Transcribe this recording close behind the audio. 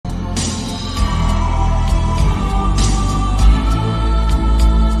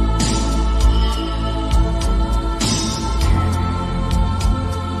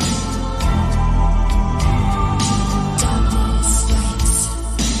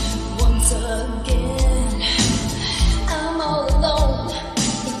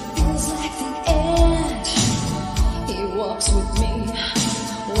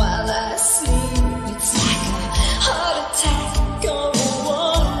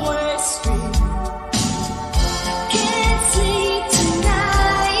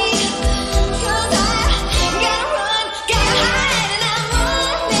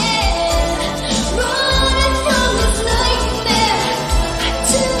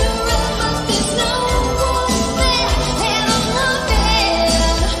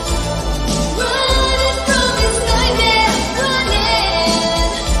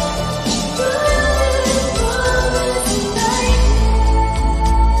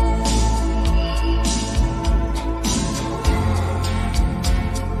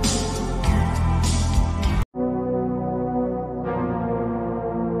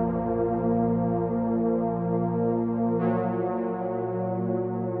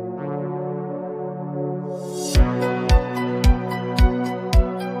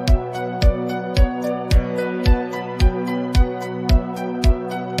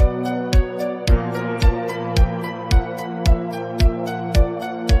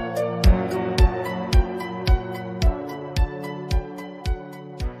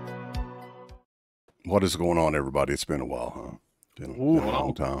What is going on, everybody? It's been a while, huh? Been a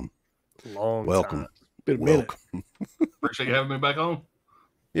long time. Welcome. Been a minute. Appreciate you having me back on.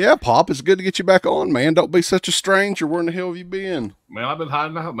 Yeah, Pop, it's good to get you back on, man. Don't be such a stranger. Where in the hell have you been? Man, I've been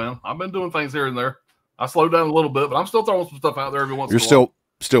hiding out, man. I've been doing things here and there. I slowed down a little bit, but I'm still throwing some stuff out there every once in a while. You're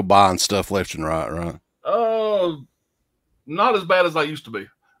still buying stuff left and right, right? Not as bad as I used to be.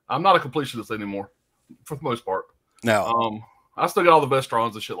 I'm not a completionist anymore, for the most part. Now, I still got all the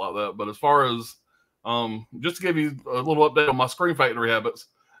Vestrons and shit like that. But as far as just to give you a little update on my Screen Factory habits,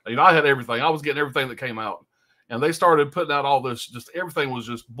 I had everything. I was getting everything that came out, and they started putting out all this. Just everything was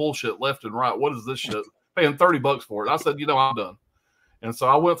just bullshit left and right. What is this shit? Paying $30 for it. I said, I'm done. And so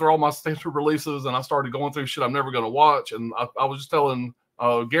I went through all my standard releases, and I started going through shit I'm never going to watch. And I was just telling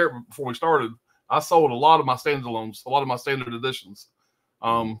Garrett before we started, I sold a lot of my standalones, a lot of my standard editions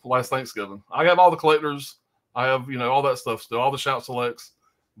last Thanksgiving. I have all the collectors. I have, all that stuff still, all the shout selects.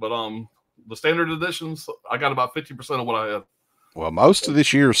 But the standard editions, I got about 50% of what I had. Well, most of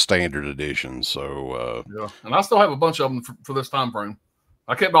this year's standard editions, so... yeah, and I still have a bunch of them for this time frame.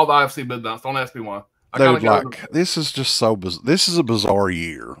 I kept all the IFC midnights. Don't ask me why. Dude, this is just so... This is a bizarre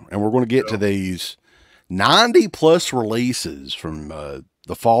year, and we're going to get to these 90-plus releases from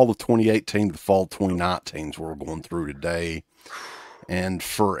the fall of 2018 to the fall of 2019 is what we're going through today. And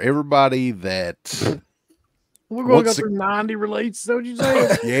for everybody that... We're going to go through 90 releases, is that what you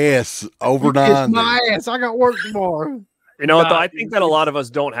say? Yes, over 90. Kiss my ass. I got work tomorrow. I think that a lot of us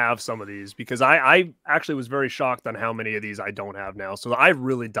don't have some of these because I actually was very shocked on how many of these I don't have now. So I've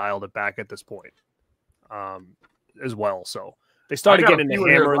really dialed it back at this point as well. So they started getting into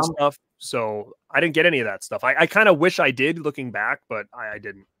Hammer and stuff. So I didn't get any of that stuff. I kind of wish I did looking back, but I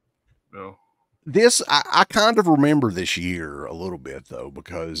didn't. No. I kind of remember this year a little bit though,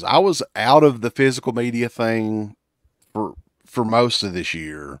 because I was out of the physical media thing for most of this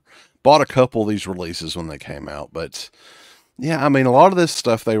year. Bought a couple of these releases when they came out, but yeah, I mean, a lot of this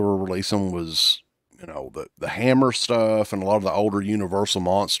stuff they were releasing was, the Hammer stuff and a lot of the older Universal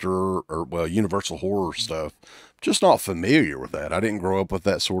Universal horror stuff. Just not familiar with that. I didn't grow up with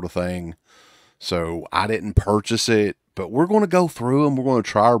that sort of thing, so I didn't purchase it, but we're going to go through them. We're going to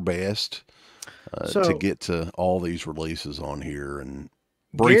try our best to get to all these releases on here and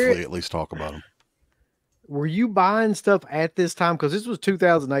briefly Garrett, at least talk about them. Were you buying stuff at this time? Because this was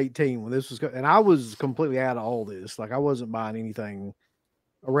 2018 when this was, and I was completely out of all this. Like I wasn't buying anything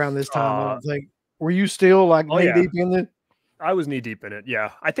around this time. I don't think. Were you still like knee deep in it? I was knee deep in it.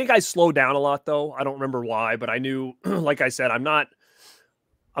 Yeah, I think I slowed down a lot though. I don't remember why, but I knew, like I said, I'm not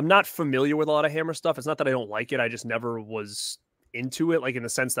familiar with a lot of Hammer stuff. It's not that I don't like it. I just never was into it, like in the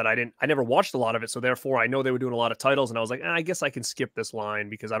sense that I never watched a lot of it, so therefore I know they were doing a lot of titles, and I was like, I guess I can skip this line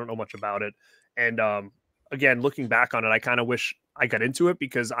because I don't know much about it. And again, looking back on it, I kind of wish I got into it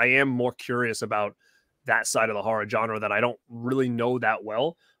because I am more curious about that side of the horror genre that I don't really know that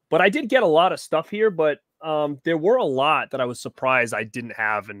well. But I did get a lot of stuff here, but there were a lot that I was surprised I didn't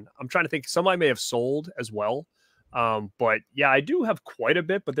have, and I'm trying to think. Some I may have sold as well. But yeah, I do have quite a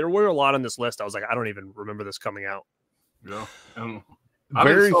bit, but there were a lot on this list. I was like, I don't even remember this coming out. Yeah, and I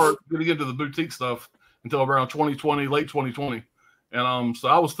didn't start getting into the boutique stuff until around 2020, late 2020, and so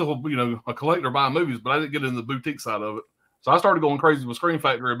I was still, a collector buying movies, but I didn't get into the boutique side of it. So I started going crazy with Screen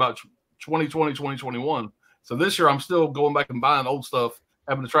Factory about 2020, 2021. So this year I'm still going back and buying old stuff,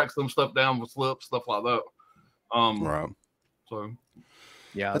 having to track some stuff down with slips, stuff like that. Right. So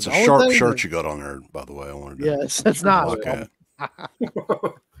yeah, that's a sharp shirt you got on there, by the way. I wanted to. Yes, that's nice.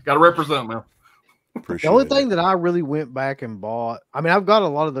 Got to represent, man. The only thing that I really went back and bought, I mean, I've got a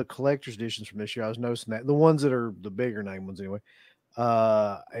lot of the collector's editions from this year. I was noticing that the ones that are the bigger name ones anyway,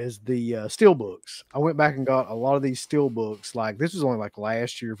 is the steel books. I went back and got a lot of these steel books. Like this was only like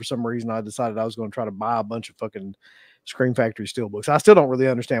last year. For some reason, I decided I was going to try to buy a bunch of fucking Screen Factory steel books. I still don't really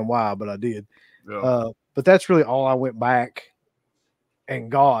understand why, but I did. Yeah. But that's really all I went back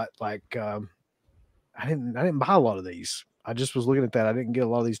and got. Like, I didn't buy a lot of these. I just was looking at that. I didn't get a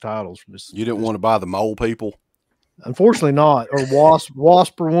lot of these titles from this. You didn't want to buy the Mole People? Unfortunately not. Or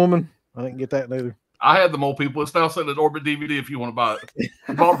Wasp or Woman. I didn't get that neither. I had the Mole People. It's now sitting at Orbit DVD if you want to buy it.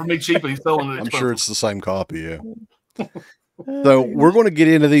 You bought it from me cheap and he's selling it. I'm sure it's the same copy, yeah. So we're going to get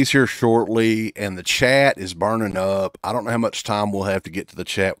into these here shortly, and the chat is burning up. I don't know how much time we'll have to get to the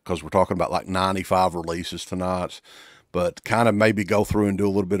chat because we're talking about like 95 releases tonight, but kind of maybe go through and do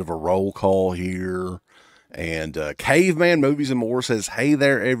a little bit of a roll call here. And Caveman Movies and More says, hey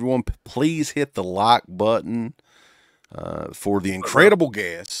there, everyone. Please hit the like button for the incredible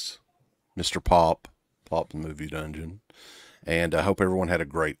guest, Mr. Pop the Movie Dungeon. And I hope everyone had a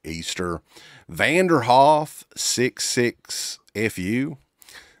great Easter. Vanderhoff 66FU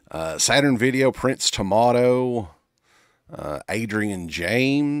Saturn Video, Prince Tomato, Adrian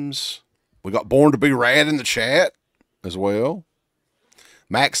James. We got Born to Be Rad in the chat as well.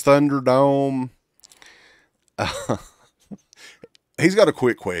 Max Thunderdome. He's got a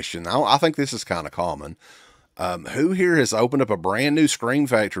quick question. I think this is kind of common. Who here has opened up a brand new Scream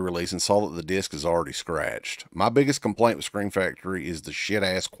Factory release and saw that the disc is already scratched? My biggest complaint with Scream Factory is the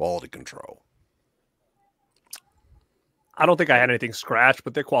shit-ass quality control. I don't think I had anything scratched,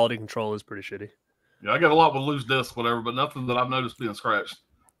 but their quality control is pretty shitty. Yeah, I got a lot with loose discs, whatever, but nothing that I've noticed being scratched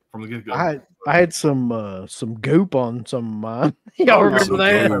from the get-go. I had some goop on some of mine. Y'all remember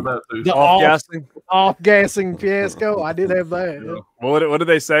that? The off-gassing fiasco. I did have that. Yeah. Well, what did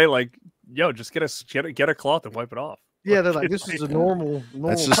they say? Like, yo, just get a cloth and wipe it off. Yeah, they're like, this is a normal.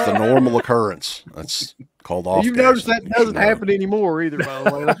 That's just a normal occurrence. That's called off. You've noticed that doesn't happen anymore either, by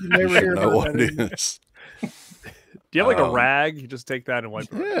the way. Like, you never hear know about what that it anymore. is. Do you have like a rag? You just take that and wipe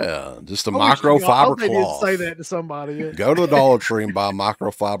it off. Yeah, just a I microfiber they did cloth. say that to somebody. Yeah. Go to the Dollar Tree and buy a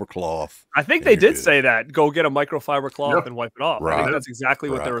microfiber cloth. I think they did say that. Go get a microfiber cloth Yep. and wipe it off. I Right. think that's exactly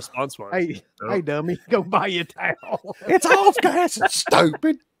what their Right. response was. Hey, dummy, go buy you a towel. It's off gas,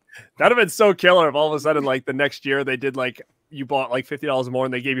 stupid. That'd have been so killer if all of a sudden, like the next year, they did like you bought like $50 more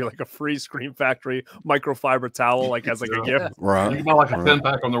and they gave you like a free Scream Factory microfiber towel, like as like a gift. You Right. can buy like a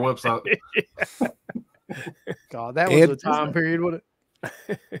 10-pack on their website. God, that was a time period, wasn't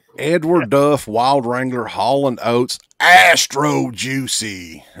it? Edward Duff, Wild Wrangler, Holland Oats, Astro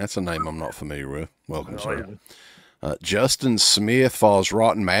Juicy. That's a name I'm not familiar with. Welcome, sir. Justin Smith, Falls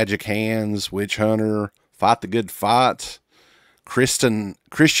Rotten, Magic Hands, Witch Hunter, Fight the Good Fight, Christian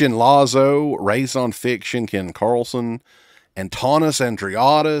Lazo, Raised on Fiction, Ken Carlson, Antonis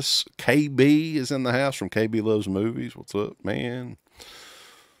Andriatis, KB is in the house from KB Loves Movies. What's up, man?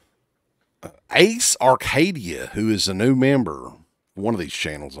 Ace Arcadia, who is a new member, one of these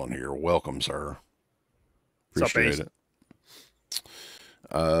channels on here. Welcome, sir. Appreciate it.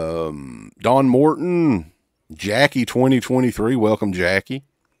 Don Morton, Jackie 2023. Welcome, Jackie.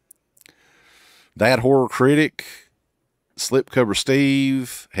 That Horror Critic, Slipcover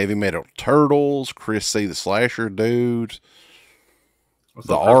Steve, Heavy Metal Turtles, Chris C. the Slasher Dude,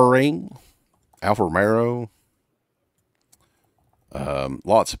 The R-Ring, Alpha Romero.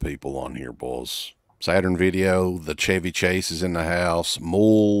 Lots of people on here, boys. Saturn Video, the Chevy Chase is in the house.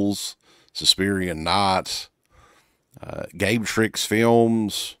 Moles, Suspirian Night, Gabe Tricks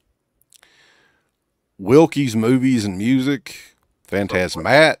Films, Wilkie's Movies and Music,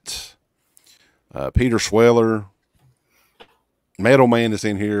 Phantasmat, Peter Sweller, Metal Man is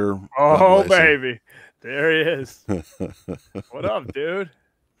in here. Oh, baby. There he is. What up, dude?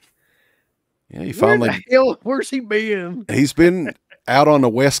 Yeah, he finally. Where's he been? He's been out on the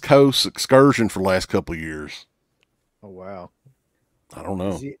West Coast excursion for the last couple of years. Oh, wow. I don't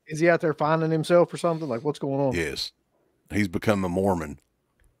know. Is he out there finding himself or something? Like, what's going on? Yes. He's become a Mormon.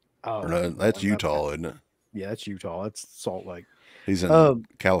 Oh, No, that's Utah, isn't it? Yeah, that's Utah. That's Salt Lake. He's in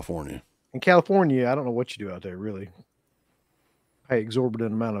California. In California, I don't know what you do out there, really. Pay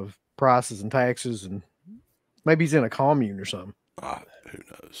exorbitant amount of prices and taxes, and maybe he's in a commune or something. Who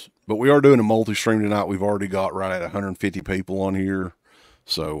knows? But we are doing a multi-stream tonight. We've already got right at 150 people on here.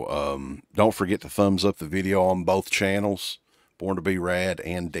 So don't forget to thumbs up the video on both channels, Born to Be Rad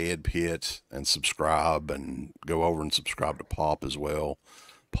and Dead Pit, and subscribe, and go over and subscribe to Pop as well.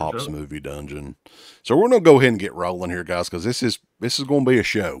 Pop's Movie Dungeon. So we're going to go ahead and get rolling here, guys, because this is going to be a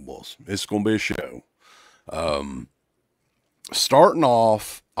show, boys. It's going to be a show. Starting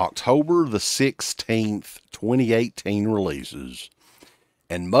off October the 16th, 2018 releases.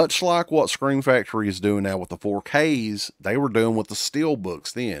 And much like what Scream Factory is doing now with the 4Ks, they were doing with the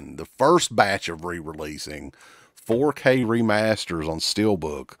Steelbooks then. The first batch of re-releasing 4K remasters on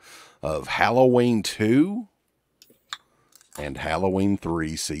Steelbook of Halloween 2 and Halloween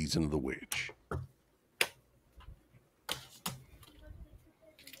 3 Season of the Witch.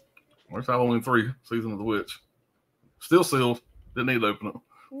 Where's Halloween 3 Season of the Witch? Still sealed. Didn't need to open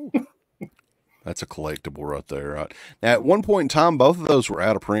it. That's a collectible right there. Right? Now, at one point in time, both of those were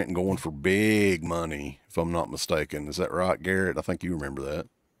out of print and going for big money, if I'm not mistaken. Is that right, Garrett? I think you remember that.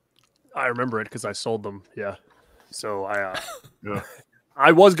 I remember it because I sold them. Yeah. So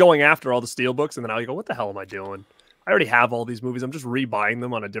I was going after all the Steelbooks, and then I go, what the hell am I doing? I already have all these movies. I'm just rebuying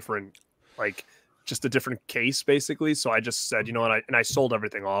them on a different, just a different case, basically. So I just said, you know what? I sold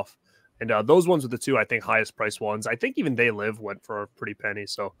everything off. And those ones were the two, I think, highest price ones. I think even They Live went for a pretty penny.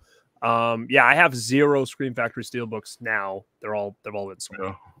 So, yeah, I have 0 Scream Factory Steelbooks now. They've all been sold.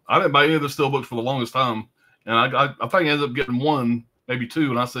 Yeah. I didn't buy any of the Steelbooks for the longest time. And I think I ended up getting one, maybe two.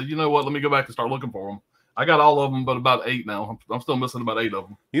 And I said, you know what? Let me go back and start looking for them. I got all of them, but about 8 now. I'm still missing about 8 of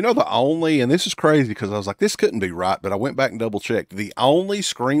them. You know, the only, and this is crazy because I was like, this couldn't be right, but I went back and double checked. The only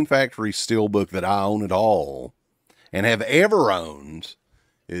Screen Factory Steelbook that I own at all and have ever owned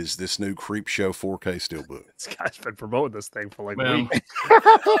is this new Creepshow 4K Steelbook. This guy's been promoting this thing for like Man. weeks.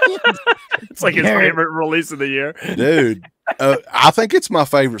 It's like his favorite release of the year. Dude, I think it's my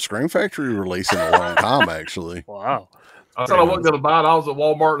favorite Screen Factory release in a long time, actually. Wow. I said I wasn't going to buy it. I was at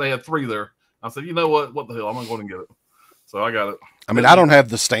Walmart and they had 3 there. I said, you know what? What the hell? I'm not going to get it. So I got it. I mean, I don't have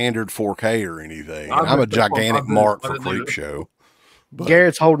the standard 4K or anything. I'm a gigantic mark for Creepshow.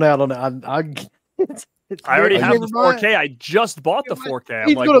 Garrett's holding out on it. I already have the 4K. I just bought the 4K.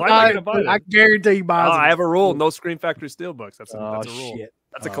 I'm like, why am I going to buy it? I guarantee he buys it. I have a rule: no Screen Factory Steelbooks. That's a rule. Shit.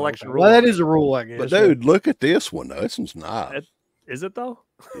 That's a collection rule. Well, that is a rule, I guess. But dude, look at this one. Though. This one's nice. Is it though?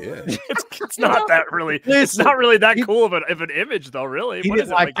 Yeah, it's not that really. It's not really that cool of an image, though. Really, he what didn't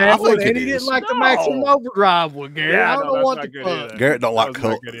is it? like that one, and he is. didn't like the Maximum Overdrive one, Garrett. Yeah, I don't know what the fuck. Garrett don't like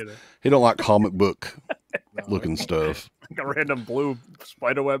he don't like comic book looking stuff. Like a random blue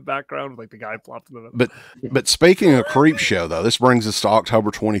spiderweb background with like the guy plopped in the. But speaking of Creepshow, though, this brings us to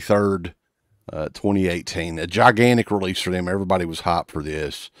October 23rd, 2018. A gigantic release for them. Everybody was hyped for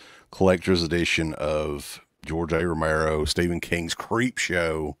this collector's edition of George A. Romero, Stephen King's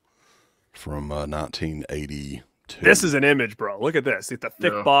Creepshow from 1982. This is an image, bro. Look at this. Look at the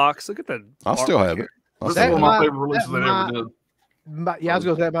thick box. Look at the. I still have it. This is one of my favorite releases they ever did. Yeah, I was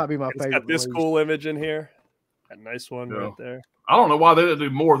going to say that might be my favorite. Got this cool image in here. A nice one right there. I don't know why they didn't do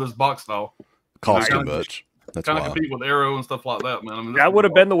more of this box style. Cost too much. That's kind why. of compete with Arrow and stuff like that, man. I mean, that would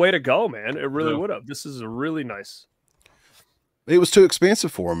have been the way to go, man. It really would have. This is a really nice. It was too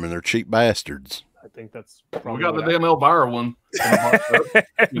expensive for them, and they're cheap bastards. I think that's. We got the damn Elvira one.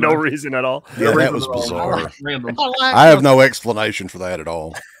 No reason at all. Yeah, that was bizarre. Random. I have no explanation for that at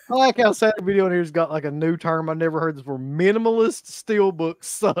all. I like how sad the video in here's got like a new term I never heard this before. Minimalist steelbooks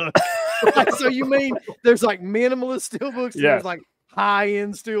suck. Like, so you mean there's like minimalist steelbooks? Yeah. There's like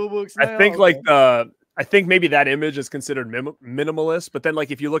high-end steelbooks now? I think I think maybe that image is considered minimalist, but then like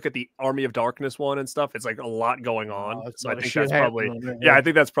if you look at the Army of Darkness one and stuff, it's like a lot going on. So I think that's probably I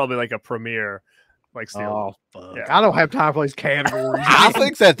think that's probably like a premiere like steel. Oh fuck! Yeah. I don't have time for these categories. I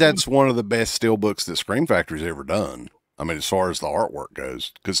think that's one of the best steelbooks that Screen Factory's ever done. I mean, as far as the artwork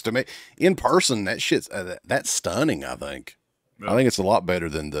goes, because to me, in person, that shit's that's stunning. I think it's a lot better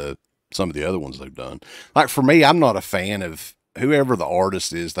than some of the other ones they've done. Like for me, I'm not a fan of whoever the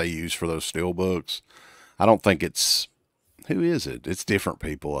artist is they use for those steelbooks. I don't think it's who is it? It's different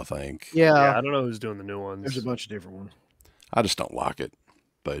people, I think. Yeah, I don't know who's doing the new ones. There's a bunch of different ones. I just don't like it.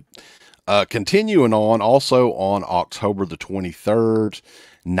 But continuing on, also on October the 23rd,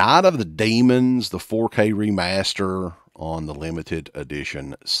 Night of the Demons, the 4K remaster on the limited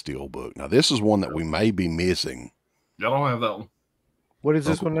edition steelbook. Now, this is one that we may be missing. Y'all don't have that one. What is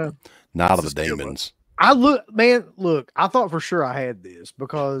this one now? Night of the Demons. I thought for sure I had this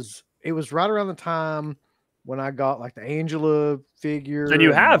because it was right around the time when I got like the Angela figure. Then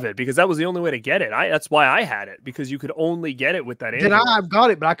you have it because that was the only way to get it. That's why I had it, because you could only get it with that Angela. Then I've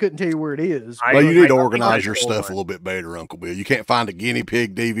got it, but I couldn't tell you where it is. Well, you need to organize your stuff a little bit better, Uncle Bill. You can't find a guinea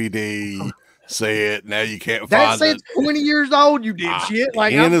pig DVD set. Now you can't find it. That's 20 years old, you dipshit.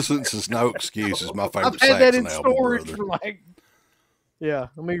 Like Innocence is no excuse is my favorite I've had that in Saxon album, storage brother. for like, yeah,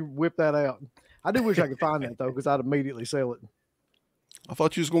 let me whip that out. I do wish I could find that though, because I'd immediately sell it. I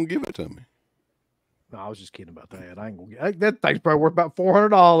thought you was going to give it to me. No, I was just kidding about that. I ain't gonna get that thing's probably worth about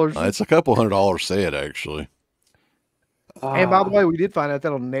 $400. It's a couple $100 set, actually. And by the way, we did find out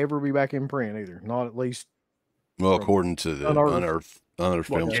that'll never be back in print either. Not at least. Well, according to the Unearthed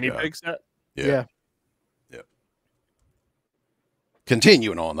Films guinea guy. pig set? Yeah.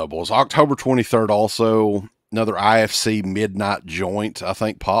 Continuing on though, boys. October 23rd, also another IFC midnight joint. I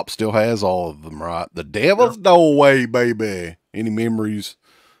think Pop still has all of them, right? The Devil's Doorway, baby. Any memories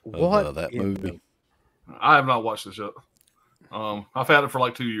of that movie? I have not watched this yet. I've had it for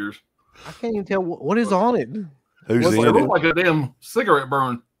like 2 years. I can't even tell what is on it. Who's in it? it? Looks like a damn cigarette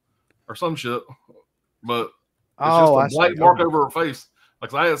burn or some shit, but it's just a black mark over her face.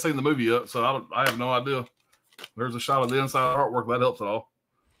 Like I haven't seen the movie yet, so I have no idea. There's a shot of the inside artwork that helps at all.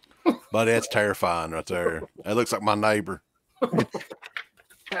 Buddy, that's terrifying right there. That looks like my neighbor. So,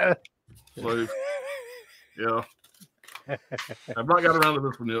 yeah, I've not got around to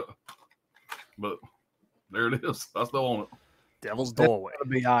this one yet, but there it is. I still own it. Devil's Doorway.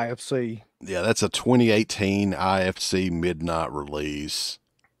 That'd be IFC. Yeah, that's a 2018 IFC midnight release.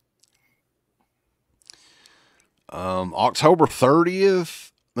 October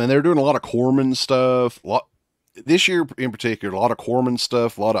 30th, and they're doing a lot of Corman stuff. this year in particular, a lot of Corman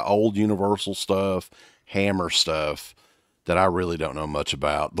stuff, a lot of old Universal stuff, Hammer stuff that I really don't know much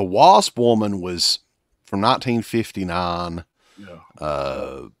about. The Wasp Woman was from 1959,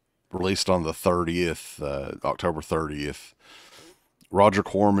 released on the 30th, October 30th. Roger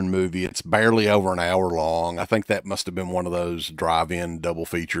Corman movie. It's barely over an hour long. I think that must have been one of those drive-in double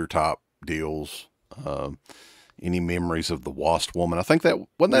feature type deals. Any memories of the Wasp Woman? I think that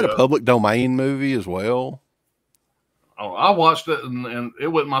wasn't that a public domain movie as well. Oh, I watched it and it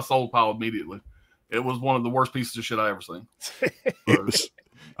went in my soul pile immediately. It was one of the worst pieces of shit I ever seen. I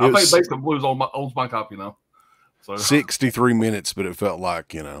think Basic Blues owns my copy now. So 63 minutes, but it felt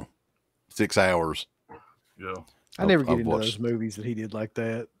like 6 hours. Yeah. I never get into those movies that he did like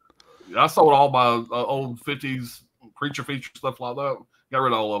that. I sold all my old 50s creature feature stuff like that. Got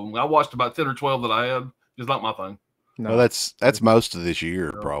rid of all of them. I watched about 10 or 12 that I had. Just not my thing. No, well, that's most of this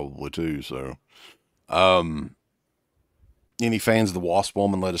year probably too. So, any fans of the Wasp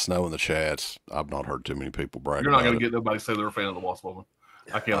Woman, let us know in the chats. I've not heard too many people brag. You're not going to get nobody to say they're a fan of the Wasp Woman.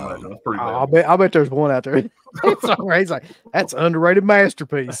 I can't imagine. That's pretty bad. I bet there's one out there. He's like, that's an underrated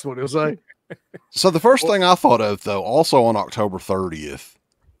masterpiece. What he'll say. So the first thing I thought of, though, also on October 30th,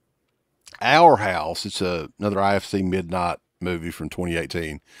 Our House. It's another IFC Midnight movie from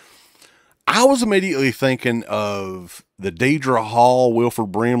 2018. I was immediately thinking of the Deidre Hall,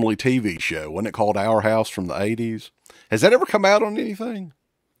 Wilford Brimley TV show. Wasn't it called Our House from the 80s? Has that ever come out on anything?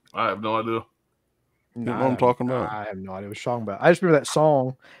 I have no idea. You know what I'm talking about? I have no idea what you're talking about. I just remember that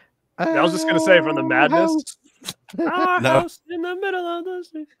song. I was just going to say From the Madness. House in the middle of the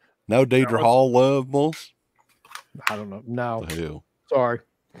sea. No Deidre Hall love, Moss? I don't know. No. The hell? Sorry.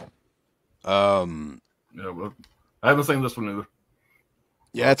 Yeah, but I haven't seen this one either.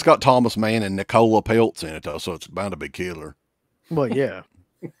 Yeah, it's got Thomas Mann and Nicola Peltz in it, though, so it's bound to be killer. Well, yeah.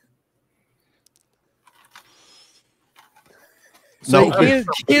 So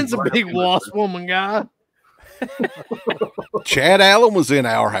Ken's a big Wasp Woman guy. Chad Allen was in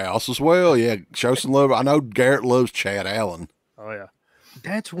Our House as well. Yeah, show some love. I know Garrett loves Chad Allen. Oh, yeah.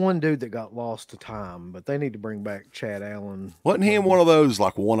 That's one dude that got lost to time, but they need to bring back Chad Allen. Wasn't he in one of those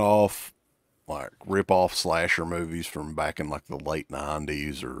like one-off, like rip-off slasher movies from back in like the late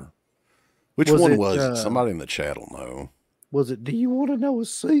 90s or which one was it? Somebody in the chat will know. Was it Do You Want to Know a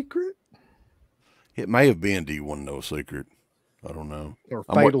Secret? It may have been Do You Want to Know a Secret? I don't know. Or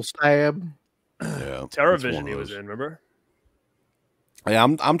Fatal Stab. Yeah. TerraVision he was in, remember? Yeah,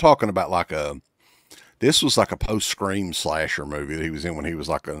 I'm talking about like this was like a post-Scream slasher movie that he was in when he was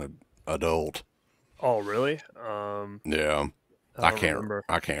like an adult. Oh, really? Yeah. I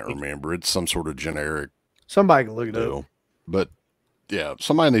can't remember. It's some sort of generic. Somebody can look it up. But yeah,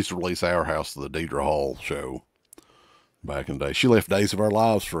 somebody needs to release Our House to the Deidre Hall show. Back in the day, she left Days of Our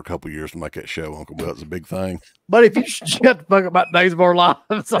Lives for a couple of years to make that show. Uncle Bill, it's a big thing. But if you shut the fuck about Days of Our Lives,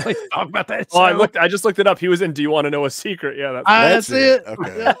 I talk about that. Oh, I just looked it up. He was in Do You Want to Know a Secret? Yeah, that's it.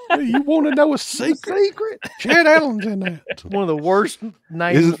 Okay. You want to know a secret? Chad Allen's in that. One of the worst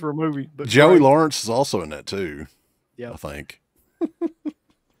names for a movie. But Joey Lawrence is also in that too. Yeah, I think.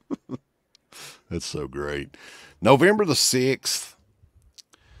 That's so great. November the 6th.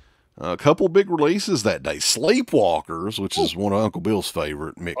 A couple big releases that day. Sleepwalkers, which is one of Uncle Bill's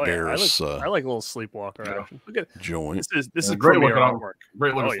favorite. Mick Garris. I like a little Sleepwalker action. Look at joint. This is great premier artwork.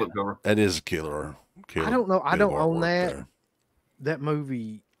 Great little slipcover. That is a killer. I don't know. I don't own that. There. That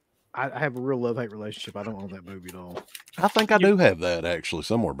movie. I have a real love-hate relationship. I don't own that movie at all. I think I do have that actually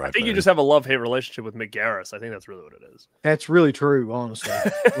somewhere back there. I think you just have a love-hate relationship with Mick Garris. I think that's really what it is. That's really true, honestly.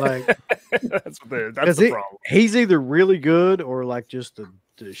 Like that's the problem. He's either really good or like just the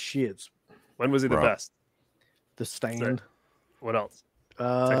shits. When was he the best? The Stand. What else?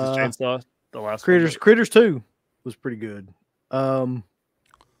 Texas Chainsaw. The last Critters. One. Critters 2 was pretty good. Then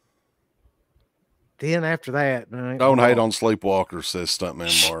after that, don't hate on Sleepwalkers, says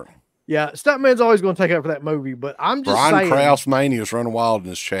Stuntman Mark. Yeah, Stuntman's always going to take up for that movie, but I'm just saying. Brian Krause Mania is running wild in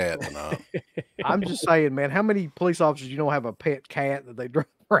his chat tonight. I'm just saying, man, how many police officers have a pet cat that they drive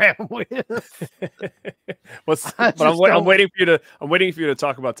around with? I'm waiting for you to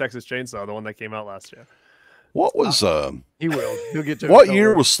talk about Texas Chainsaw, the one that came out last year. What was he will. He'll get to what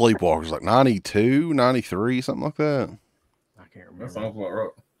year was Sleepwalkers? Like 92, 93, something like that? I can't remember. That sounds about right.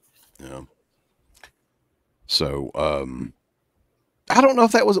 Yeah. So, I don't know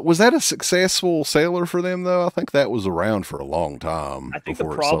if that was that a successful seller for them though. I think that was around for a long time. I think the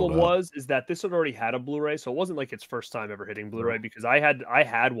problem is that this had already had a Blu-ray, so it wasn't like its first time ever hitting Blu-ray because I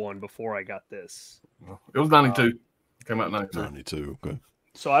had one before I got this. It was 92. It came out in 92. 92. Okay.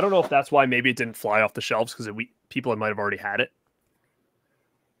 So I don't know if that's why maybe it didn't fly off the shelves because people might have already had it.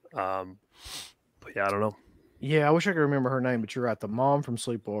 But yeah, I don't know. Yeah, I wish I could remember her name, but you're right. The mom from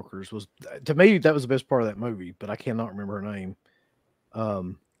Sleepwalkers was, to me, that was the best part of that movie, but I cannot remember her name.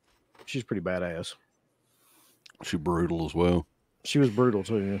 She's pretty badass. She brutal as well. She was brutal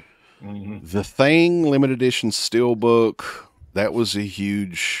too. Yeah. Mm-hmm. The Thing limited edition steelbook, that was a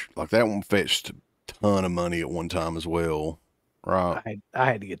huge, like that one fetched a ton of money at one time as well, right? I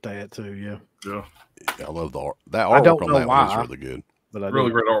had to get that too. Yeah. Yeah. I love the art. That I don't artwork on know that one why. is really good. But I Really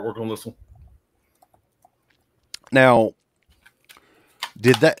did. great artwork on this one. Now,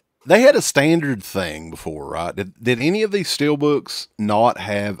 they had a standard thing before, right? Did any of these steelbooks not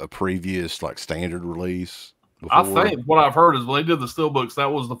have a previous like standard release before? I think what I've heard is when they did the steelbooks,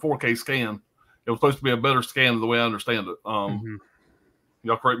 that was the 4K scan. It was supposed to be a better scan the way I understand it.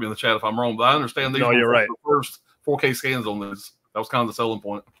 Y'all correct me in the chat if I'm wrong, but I understand these you're were right. the first 4K scans on this. That was kind of the selling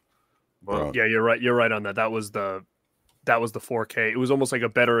point. But Right. Yeah, you're right. You're right on that. That was the 4K. It was almost like a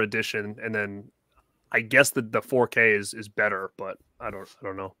better edition, and then I guess the 4K is better, but I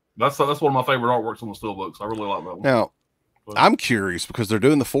don't know. that's one of my favorite artworks on the steelbooks. I really like that one. Now, But- I'm curious because they're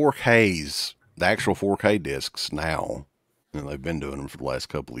doing the 4Ks, the actual 4K discs now, and they've been doing them for the last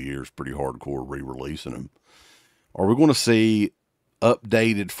couple of years, pretty hardcore re-releasing them. Are we going to see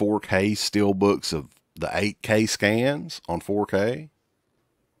updated 4K steelbooks of the 8K scans on 4K?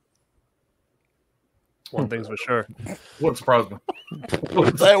 One thing's for sure. Wouldn't surprise me.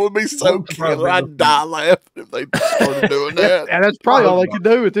 That would be so Wouldn't surprise killer. me. I'd die laughing if they started doing that. And that's probably all they could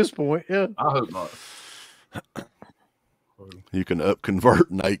do at this point. Yeah. I hope not. You can convert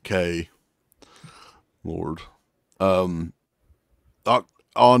an 8K. Lord. On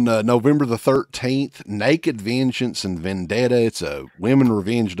November the 13th, Naked Vengeance and Vendetta. It's a women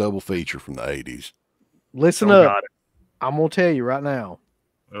revenge double feature from the 80s. Listen Oh, up. God. I'm gonna tell you right now.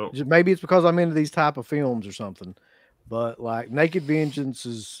 Yep. Maybe it's because I'm into these type of films or something. But like Naked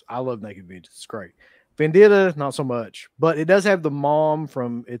Vengeance I love Naked Vengeance. It's great. Vendetta, not so much. But it does have the mom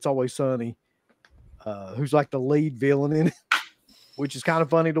from It's Always Sunny, who's like the lead villain in it, which is kind of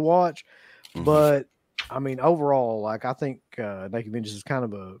funny to watch. Mhm. But I mean, overall, like I think Naked Vengeance is kind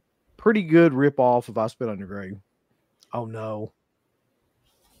of a pretty good rip off of I Spit on Your Grave. Oh no.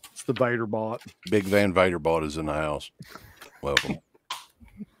 It's the Vader bot. Big Van Vader bot is in the house. Welcome.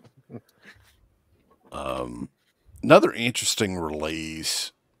 Another interesting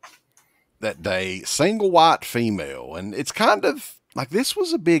release that day, Single White Female. And it's kind of like this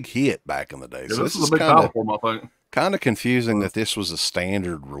was a big hit back in the day. Yeah, So this this is is a big kind title of for them, I think. kind of confusing that this was a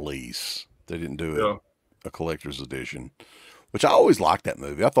standard release. They didn't do Yeah. a collector's edition, which I always liked that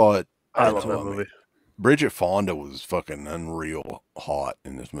movie. I thought I love that mean, movie. Bridget Fonda was fucking unreal hot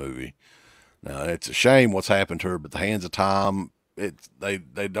in this movie. Now it's a shame what's happened to her, but the hands of time,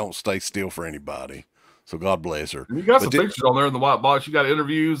 they don't stay still for anybody. So God bless her. And you got But some pictures on there in the white box. You got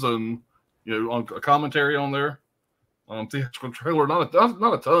interviews and on a commentary on there. Theatrical trailer, not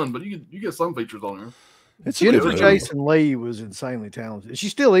a ton, but you get some features on there. It's a good Jennifer movie. Jason Leigh was insanely talented. She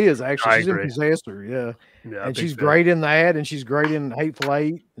still is, actually. I She's in agree. Possessor, yeah. Yeah, And big she's fan. great in that, and she's great in Hateful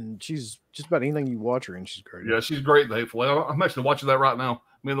Eight, and she's just about anything you watch her in, she's great. in. Yeah, she's great in the Hateful Eight. I'm actually watching that right now.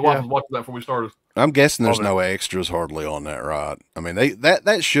 Me and the wife Yeah. was watching that before we started. I'm guessing there's Love it. no extras hardly on that, right? I mean,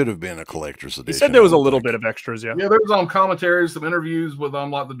 that should have been a collector's edition. He said there was I a would little think. bit of extras, yeah. Yeah, there was commentaries, some interviews with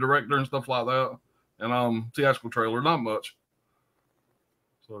like the director and stuff like that, and theatrical trailer. Not much.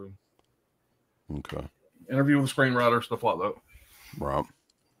 So Okay, interview with the screenwriter, stuff like that. right.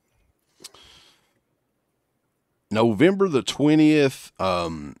 November the 20th.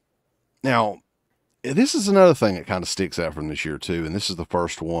 Now, this is another thing that kind of sticks out from this year too, and this is the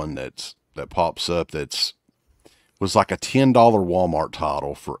first one that pops up was like a $10 Walmart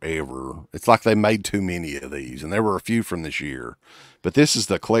title forever. It's like they made too many of these, and there were a few from this year, but this is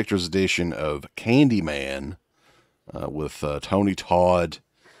the collector's edition of Candyman with Tony Todd,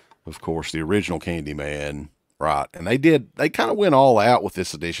 of course, the original Candyman, right? And they kind of went all out with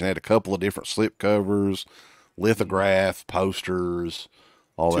this edition. They had a couple of different slip covers, lithograph, posters,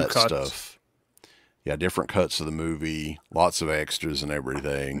 all Two that cuts. stuff. Yeah, different cuts of the movie, lots of extras and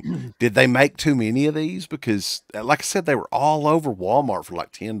everything. Did they make too many of these? Because, like I said, they were all over Walmart for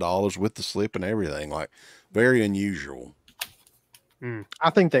like $10 with the slip and everything. Like, very unusual. I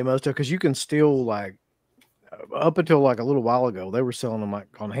think they must have, because you can still, like, up until like a little while ago, they were selling them like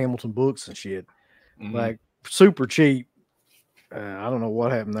on Hamilton Books and shit, Mhm. like super cheap. I don't know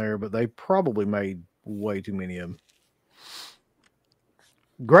what happened there, but they probably made way too many of them.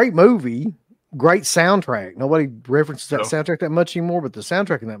 Great movie, great soundtrack. Nobody references that No. soundtrack that much anymore, but the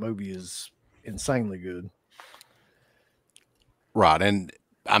soundtrack in that movie is insanely good. Right. And,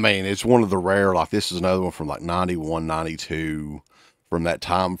 I mean, it's one of the rare, like, this is another one from like 91, 92, from that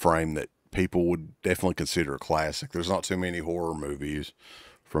time frame that people would definitely consider a classic. There's not too many horror movies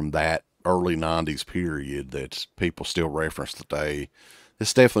from that early 90s period that people still reference today. This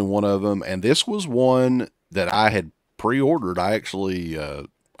is definitely one of them. And this was one that I had pre-ordered. I actually, I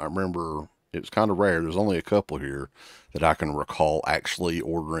remember it was kind of rare. There's only a couple here that I can recall actually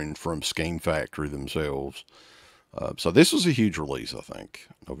ordering from Scheme Factory themselves. So this was a huge release, I think,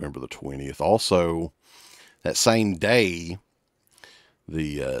 November the 20th. Also, that same day,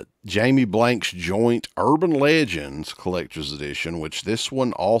 the Jamie Blank's Joint Urban Legends Collector's Edition, which this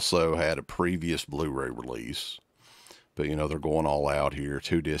one also had a previous Blu-ray release. But, you know, they're going all out here.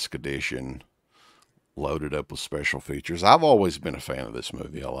 2-disc edition, loaded up with special features. I've always been a fan of this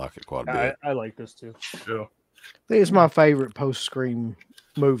movie. I like it quite a bit. I like this too. Yeah. I think it's my favorite post-Scream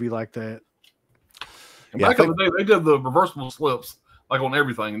movie like that. And back in the day, they did the reversible slips like on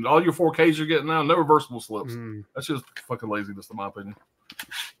everything. And all your 4Ks you're getting now, no reversible slips. That's just fucking laziness, in my opinion.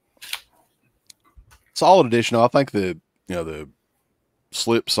 Solid edition. I think the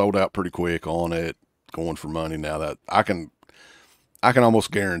slip sold out pretty quick on it, going for money. Now that I can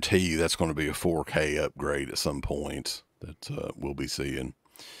almost guarantee you that's going to be a 4K upgrade at some point that we'll be seeing.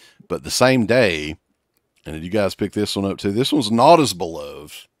 But the same day, and did you guys pick this one up too? This one's not as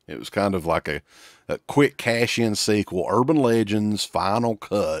beloved. It was kind of like a quick cash-in sequel. Urban Legends Final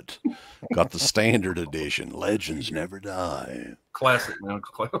Cut got the standard edition. Legends Never Die. Classic, man.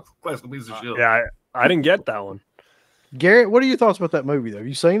 Classic piece of shit. Yeah, I didn't get that one. Garrett, what are your thoughts about that movie, though? Have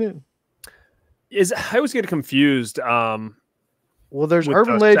you seen it? I always get confused. Well, there's with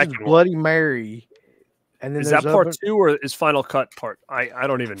Urban the Legends second Bloody Mary. And then is there's that part 2 or is Final Cut part? I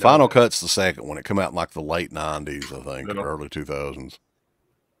don't even know. Final Cut's the second one. It came out in like the late 90s, I think, early 2000s.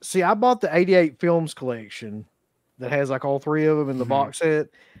 See, I bought the 88 films collection that has like all 3 of them in the box set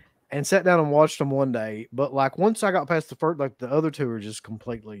and sat down and watched them one day. But like once I got past the first, like the other 2 are just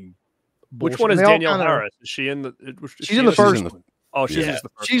completely bullshit. Which one is Danielle Harris? Is she in the? She's in the first one. Oh, she's just the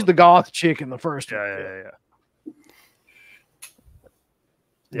first She's one. the goth chick in the first one. Yeah.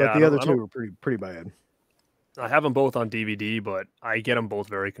 But the other 2 are pretty bad. I have them both on DVD, but I get them both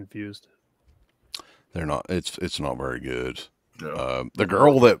very confused. They're not. It's not very good. Yeah. The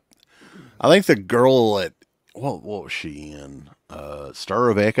girl that what was she in? Stir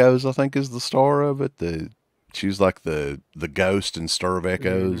of Echoes, I think, is the star of it. She's like the ghost in Stir of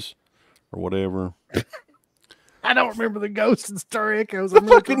Echoes or whatever. I don't remember the ghost in Stir Echoes. The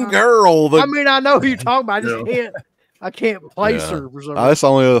fucking girl. I mean, I know who you're talking about. I can't place her for some reason. That's the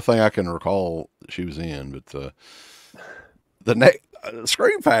only other thing I can recall she was in. But the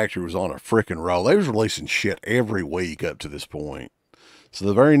Scream Factory was on a freaking roll. They was releasing shit every week up to this point. So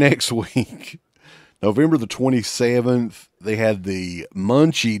the very next week, November the 27th, they had the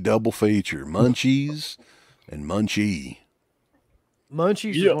Munchie double feature. Munchies and Munchie.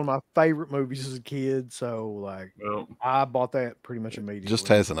 Munchies is one of my favorite movies as a kid. So, like, I bought that pretty much immediately. Just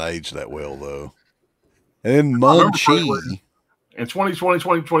hasn't aged that well, though. And Munchie. In 2020,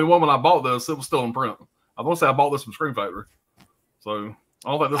 2021, when I bought this, it was still in print. I want to say I bought this from Screen Factory. So, I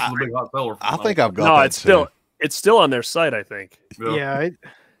don't think this is a big hot seller. I think I've got that it's still on their site, I think. Yeah.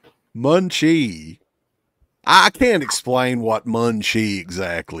 Munchie. I can't explain what Munchie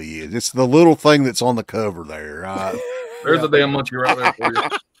exactly is. It's the little thing that's on the cover there. There's a damn Munchie right there for you.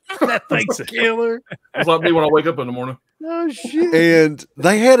 That thing's a killer. It's like me when I wake up in the morning. Oh, shit. And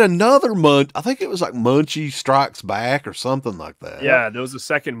they had another I think it was like Munchie Strikes Back or something like that. Yeah, there was a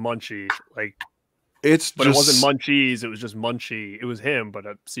second Munchie. But it wasn't Munchies. It was just Munchie. It was him, but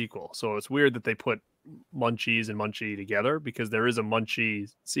a sequel. So it's weird that they put Munchies and Munchie together because there is a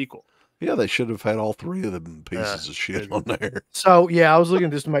Munchie sequel. Yeah, they should have had all 3 of them pieces of shit on there. So, yeah, I was looking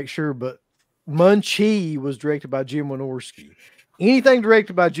just to make sure, but Munchie was directed by Jim Wynorski. Anything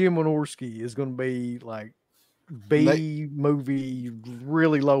directed by Jim Wynorski is going to be like B movie,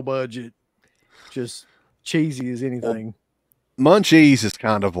 really low budget, just cheesy as anything. Munchies is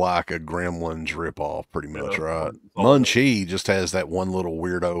kind of like a Gremlins ripoff, pretty much, right? Munchie just has that one little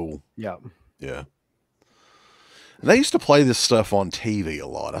weirdo. Yeah. Yeah. They used to play this stuff on TV a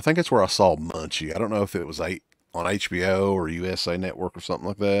lot. I think that's where I saw Munchie. I don't know if it was on HBO or USA Network or something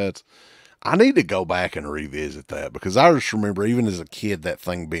like that. I need to go back and revisit that because I just remember even as a kid that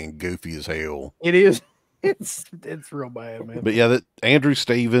thing being goofy as hell. It is. It's real bad, man. But yeah, that Andrew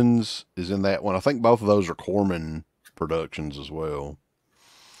Stevens is in that one. I think both of those are Corman Productions as well.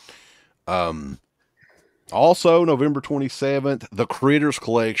 Also, November 27th, the Critters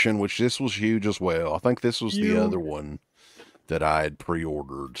Collection, which this was huge as well. I think this was the other one that I had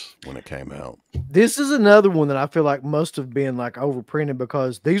pre-ordered when it came out. This is another one that I feel like must have been like overprinted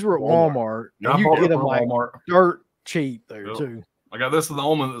because these were at Walmart. Yeah, and you get them like Walmart. dirt cheap there too. I got this and The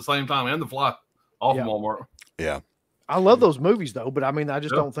Omen at the same time, and The Fly, all from Walmart. Yeah. I love those movies though, but I mean, I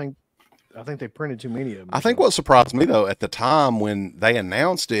just don't think. I think they printed too many of them. I think what surprised me though, at the time when they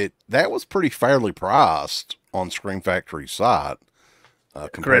announced it, that was pretty fairly priced on Scream Factory's site.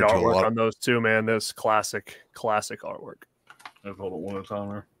 Great artwork on those too, man. This classic artwork. Let's hold it one at a time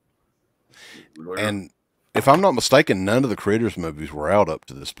there. And if I'm not mistaken, none of the Critters movies were out up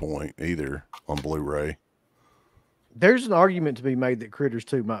to this point either on Blu-ray. There's an argument to be made that Critters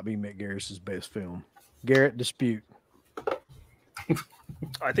 2 might be Mick Garris's best film. Garrett, dispute.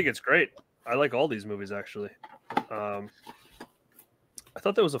 I think it's great. I like all these movies, actually. I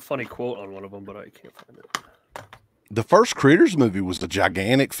thought there was a funny quote on one of them, but I can't find it. The first Critters movie was a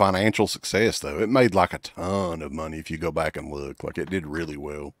gigantic financial success, though. It made like a ton of money if you go back and look. Like, it did really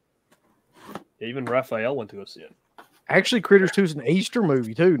well. Even Raphael went to go see it. Actually, Critters 2 is an Easter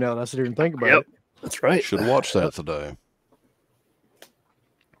movie, too, now that I sit here and think about it. That's right. Should have watched that today.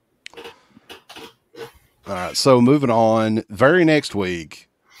 All right, so moving on. Very next week,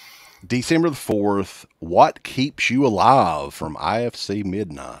 December the 4th, What Keeps You Alive from IFC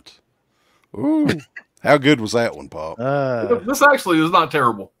Midnight. Ooh, how good was that one, Pop? This actually is not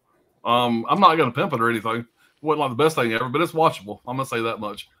terrible. I'm not going to pimp it or anything. It wasn't like the best thing ever, but it's watchable. I'm going to say that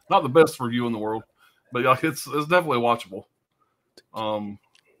much. Not the best review in the world, but like it's definitely watchable.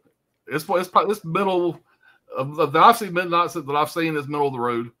 It's middle of the IFC Midnight that I've seen is middle of the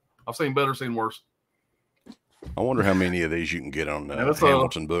road. I've seen better, seen worse. I wonder how many of these you can get on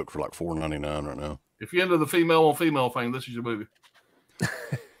Hamilton book for like $4.99 right now. If you're into the female on female thing, this is your movie.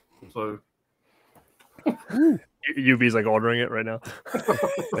 So, UB's like ordering it right now.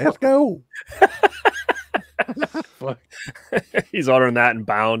 Let's go. He's ordering that and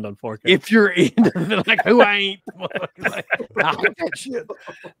Bound on 4K. If you're into it, like, who ain't? Like, I like that shit.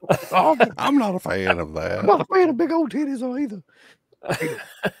 I'm not a fan of that. I'm not a fan of big old titties either.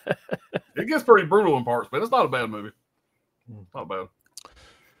 It gets pretty brutal in parts, but it's not a bad movie. Not bad.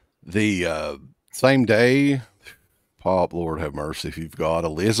 The same day, Pop, Lord have mercy, if you've got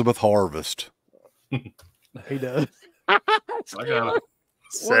Elizabeth Harvest. He does. I got it.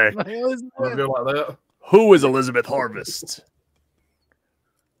 Sick. What the hell is Wanna that? go like that. Who is Elizabeth Harvest?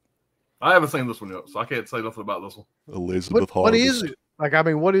 I haven't seen this one yet, so I can't say nothing about this one. Elizabeth Harvest. What is it? Like, I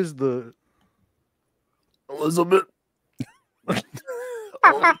mean, what is the Elizabeth? No,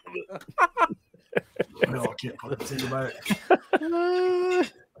 I can't put it in the back.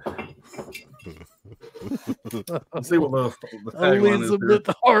 Let's see what the tagline is here.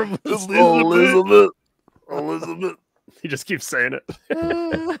 Elizabeth Harvest? Elizabeth. He just keeps saying it.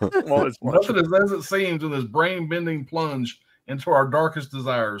 Nothing is as it seems in this brain-bending plunge into our darkest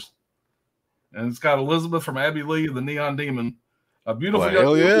desires. And it's got Elizabeth from Abbey Lee, the Neon Demon. A beautiful young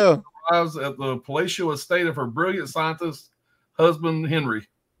woman arrives at the palatial estate of her brilliant scientist husband, Henry.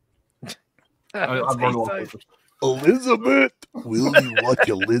 Elizabeth, will you watch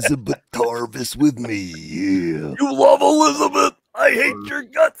Elizabeth Harvest with me? Yeah. You love Elizabeth. I hate your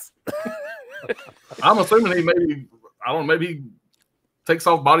guts. I'm assuming maybe he takes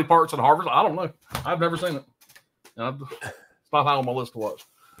off body parts and harvest. I don't know. I've never seen it. It's not high on my list to watch.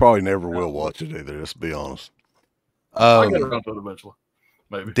 Probably never will watch it either, let's be honest. I'll get around to it eventually.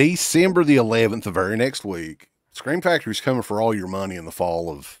 Maybe. December the 11th, the very next week, Scream Factory's coming for all your money in the fall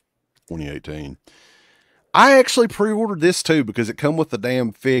of 2018. I actually pre-ordered this too because it come with the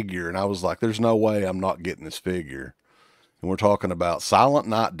damn figure, and I was like, there's no way I'm not getting this figure. And we're talking about Silent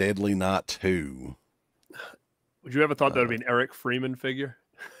Night, Deadly Night 2. Would you ever thought that would be an Eric Freeman figure?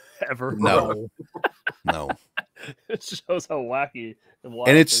 Ever? No. No. It shows how wacky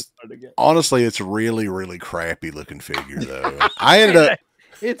and it's honestly, it's really, really crappy looking figure though.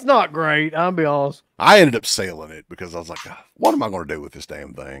 It's not great. I'll be honest. I ended up selling it because I was like, what am I going to do with this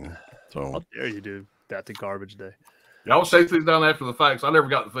damn thing? So how dare you do that to garbage day? Yeah, I was chasing these down after the facts. I never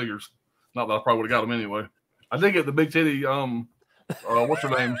got the figures. Not that I probably would have got them anyway. I did get the big titty. What's her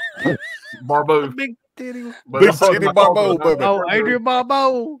name? Barbeau. Big titty. Big titty Barbeau, baby. Oh, Adrian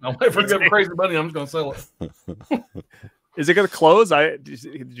Barbeau. I'm waiting for it to get crazy money. I'm just going to sell it. Is it going to close? Did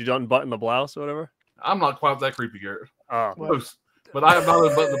you unbutton the blouse or whatever? I'm not quite that creepy, Garrett. Oh. Close. But I have not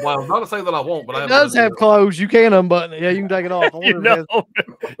unbuttoned the blouse. Not to say that I won't, but it does have clothes. You can unbutton it. Yeah, you can take it off.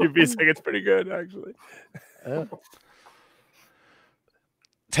 You'd be saying it's pretty good, actually. Yeah.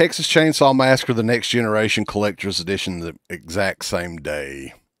 Texas Chainsaw Massacre: The Next Generation Collector's Edition, the exact same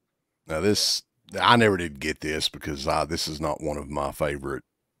day. Now this, I never did get this because this is not one of my favorite.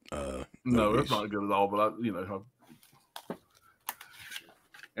 No, movies. it's not good at all. But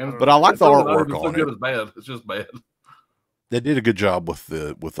but I like the artwork on good it. As bad. It's just bad. They did a good job with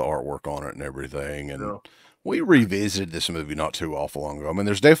the artwork on it and everything, and We revisited this movie not too awful long ago. I mean,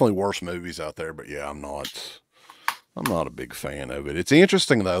 there's definitely worse movies out there, but yeah, I'm not a big fan of it. It's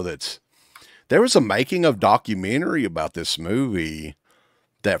interesting though that there was a making of documentary about this movie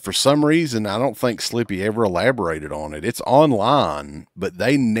that for some reason I don't think Slippy ever elaborated on it. It's online, but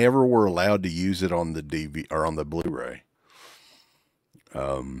they never were allowed to use it on the DVD or on the Blu-ray.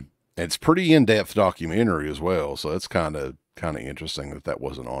 It's pretty in-depth documentary as well, so it's kind of interesting that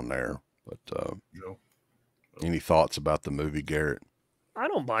wasn't on there. But any thoughts about the movie, Garrett? I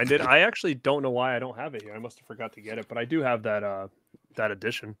don't mind it. I actually don't know why I don't have it here. I must have forgot to get it, but I do have that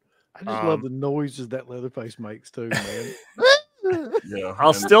edition. I just love the noises that Leatherface makes too, man. Yeah,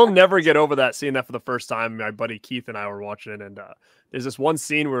 I'll still never get over that, seeing that for the first time. My buddy Keith and I were watching it, and there's this one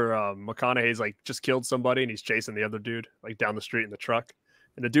scene where McConaughey's like just killed somebody, and he's chasing the other dude like down the street in the truck,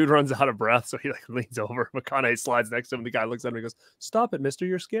 and the dude runs out of breath, so he like leans over. McConaughey slides next to him. The guy looks at him and goes, "Stop it, mister!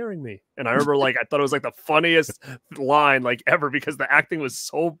 You're scaring me." And I remember I thought it was like the funniest line like ever because the acting was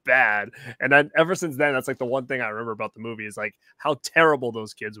so bad. And then ever since then, that's like the one thing I remember about the movie is like how terrible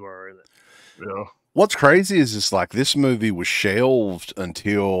those kids were in it. Yeah. What's crazy is it's like this movie was shelved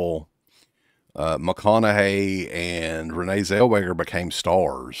until McConaughey and Renee Zellweger became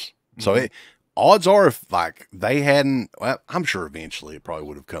stars. So odds are if like they hadn't, well, I'm sure eventually it probably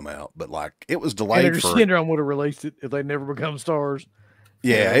would have come out, but like it was delayed for. Syndrome would have released it if they never become stars.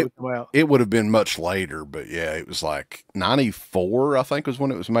 Yeah, it would have been much later, but yeah, it was like 94, I think was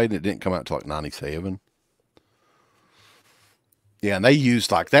when it was made, and it didn't come out until like 97. Yeah, and they used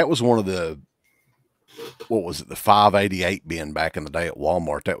like, that was one of the, what was it, the 588 bin back in the day at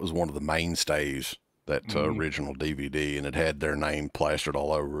Walmart. That was one of the mainstays, that original DVD, and it had their name plastered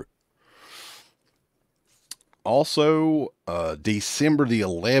all over it. Also, December the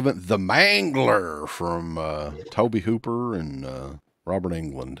 11th, The Mangler from Toby Hooper and Robert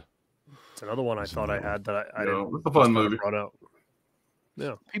Englund. It's another one I thought I had that I didn't. It's a fun movie. Brought out.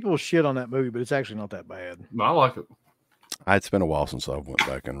 Yeah, people shit on that movie, but it's actually not that bad. No, I like it. It's been a while since I went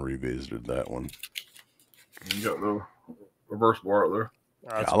back and revisited that one. You got the reversible art there.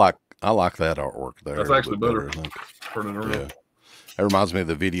 Yeah, I like that artwork there. That's actually better. I think. Turning around. Yeah, that reminds me of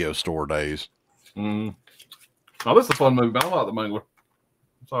the video store days. Mm. Oh, this is a fun movie, man. I like The Mangler.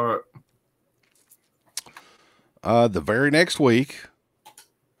 It's all right. The very next week,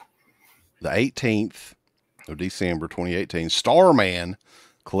 the 18th of December 2018, Starman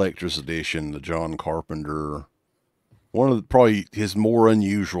Collector's Edition, the John Carpenter, one of probably his more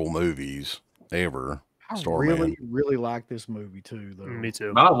unusual movies ever. I Starman. really like this movie too, though. Me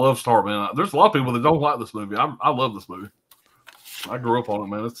too. I love Starman. There's a lot of people that don't like this movie. I love this movie. I grew up on it,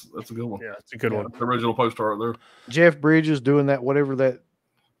 man. That's a good one. Yeah, it's a good one. The original poster art there. Jeff Bridges doing that, whatever that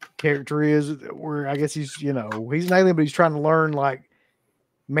character is, where I guess he's an alien, but he's trying to learn like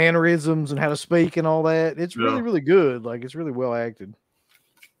mannerisms and how to speak and all that. It's really, really good. Like, it's really well acted.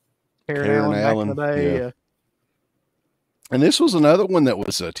 Karen Allen back in the day. Yeah. And this was another one that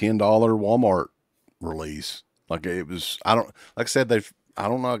was a $10 Walmart release. Like, it was, like I said, I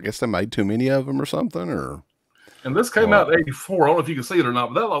don't know, I guess they made too many of them or something, or. And this came out in 84. I don't know if you can see it or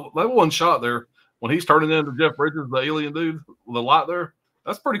not, but that one shot there when he's turning into Jeff Bridges, the alien dude with the light there,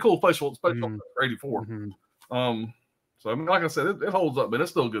 that's pretty cool special for 84. So I mean, like I said, it holds up, but it's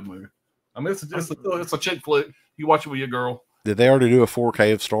still a good movie. I mean, it's a chick flick. You watch it with your girl. Did they already do a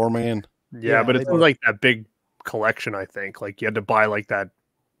 4K of Starman? Yeah, but it's like that big collection, I think. Like, you had to buy like that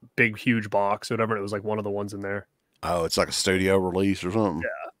big, huge box or whatever. It was like one of the ones in there. Oh, it's like a studio release or something?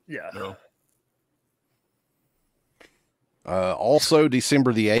 Yeah. Also,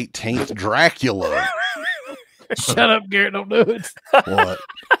 December the 18th, Dracula. Shut up, Garrett. Don't do it. What?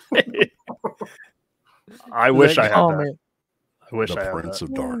 I wish I had that. I wish I had The Prince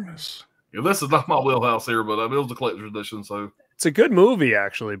of Darkness. Yeah, this is not my wheelhouse here, but it was the collector's edition, so it's a good movie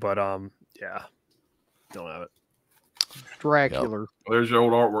actually. But yeah, don't have it. Dracula. Yep. There's your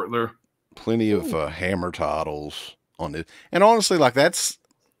old artwork there. Plenty of Hammer titles on it, and honestly, like I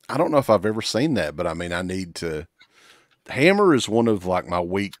don't know if I've ever seen that, but I mean, I need to. Hammer is one of like my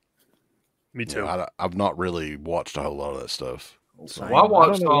weak. Me too. I've not really watched a whole lot of that stuff. So I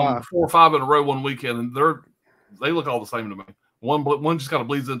watched 4 or 5 in a row one weekend, and they look all the same to me. One just kind of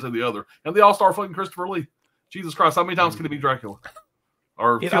bleeds into the other, and the all-star fucking Christopher Lee. Jesus Christ, how many times can it be Dracula?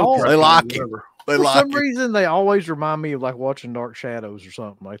 Or they like it. For some reason, they always remind me of like watching Dark Shadows or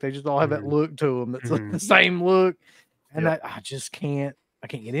something. Like they just all have that look to them. That's like the same look, and I just can't. I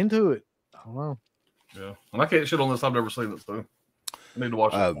can't get into it. I don't know. Yeah, and I can't shit on this. I've never seen it, so I need to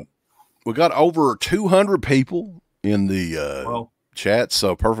watch it. We got over 200 people in the chat,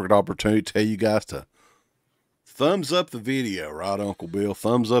 so perfect opportunity to tell you guys to thumbs up the video, right, Uncle Bill?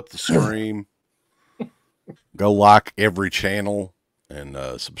 Thumbs up the stream. Go like every channel and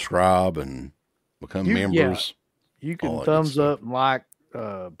subscribe and become members. Yeah, you can thumbs up and like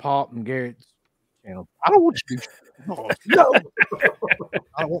Pop and Garrett's channel. I don't want you to no.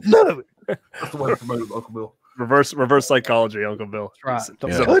 I don't want none of it. That's the way to promote it, Uncle Bill. Reverse psychology, Uncle Bill. That's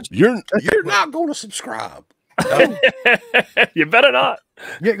right. Yeah. You're not going to subscribe. No. You better not.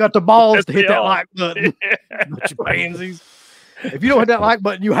 You ain't got the balls to hit that like button. Bunch of pansies. If you don't hit that like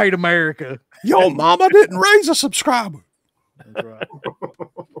button, you hate America. Yo, mama didn't raise a subscriber. That's right.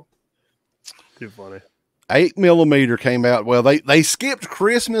 Too funny. 8mm came out. Well, they skipped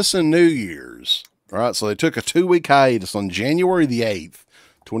Christmas and New Year's. Right, so they took a 2-week hiatus on January the 8th,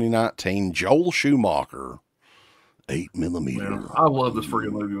 2019. Joel Schumacher, 8mm. Man, I love this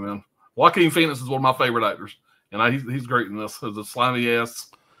freaking movie, man. Joaquin Phoenix is one of my favorite actors, and he's great in this. As a slimy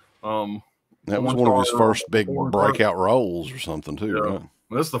ass. That was one of his first big breakout roles or something too. Yeah. Right?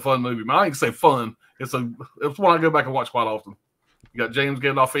 This is a fun movie. Man, I can say fun. It's one I go back and watch quite often. You got James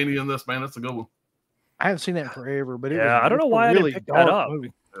Gandolfini in this, man. That's a good one. I haven't seen that in forever, but I don't know why I didn't pick that up.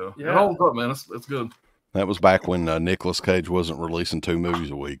 Movie. Yeah. It holds up, man. It's good. That was back when Nicolas Cage wasn't releasing 2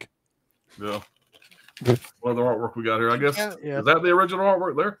 movies a week. Yeah. What other artwork we got here? I guess Yeah. Is that the original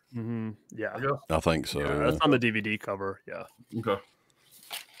artwork there? Mm-hmm. Yeah, I guess. I think so. Yeah, that's on the DVD cover. Yeah. Okay.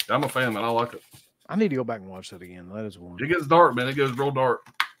 Yeah, I'm a fan, man. I like it. I need to go back and watch that again. That is one. It gets dark, man. It goes real dark.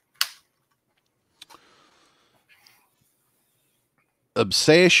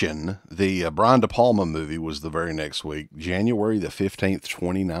 Obsession, the Brian De Palma movie, was the very next week, January the 15th,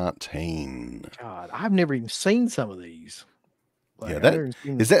 2019. God, I've never even seen some of these. Yeah,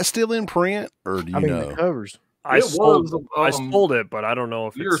 is that still in print, or do you know? The covers. I sold it, but I don't know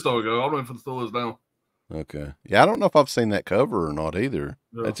if a year or so ago. I don't know if it still is now. Okay. Yeah, I don't know if I've seen that cover or not either.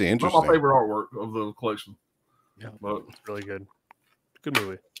 Yeah. That's interesting. One of my favorite artwork of the collection. Yeah, but it's really good. Good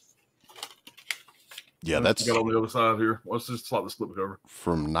movie. Yeah, that's got on the other side here. Let's just like the slipcover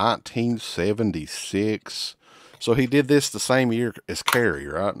from 1976. So he did this the same year as Carrie,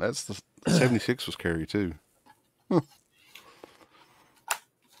 right? That's the 76 was Carrie too. Huh.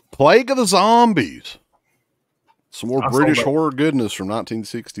 Plague of the Zombies. Some more British horror goodness from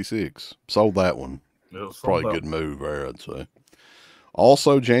 1966. Sold that one. Yeah, probably a good move there, I'd say.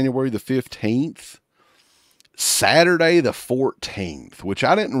 Also, January the 15th, Saturday the 14th, which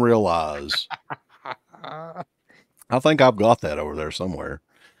I didn't realize. I think I've got that over there somewhere.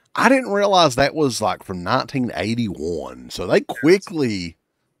 I didn't realize that was like from 1981. So they quickly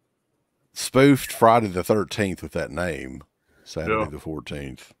spoofed Friday the 13th with that name, Saturday the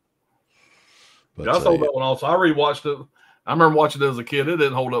 14th. But, I sold that one also. I rewatched it. I remember watching it as a kid. It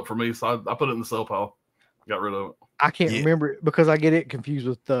didn't hold up for me, so I put it in the sell pile. Got rid of it. I can't remember it because I get it confused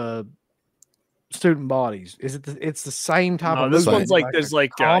with the Student Bodies. Is it? It's the same type of. This movie? one's like there's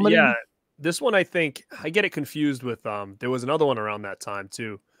like yeah. This one I think I get it confused with. There was another one around that time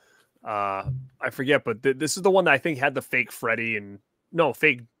too. I forget, but this is the one that I think had the fake Freddy and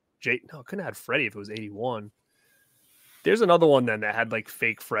fake Jay. No, it couldn't have had Freddy if it was 81. There's another one then that had like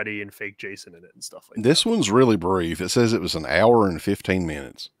fake Freddy and fake Jason in it and stuff like that. This one's really brief. It says it was an hour and 15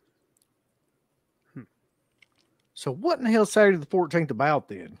 minutes. So what in the hell is Saturday the 14th about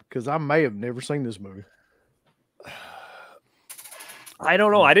then? Because I may have never seen this movie. I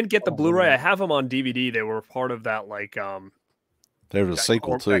don't know. I didn't get the Blu-ray. I have them on DVD. They were part of that like there was a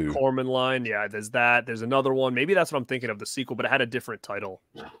sequel too. That Corman line. Yeah, there's that. There's another one. Maybe that's what I'm thinking of, the sequel, but it had a different title.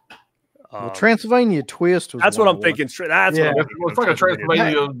 Well, Transylvania Twist was. That's what I'm thinking. That's what I'm thinking. It's like a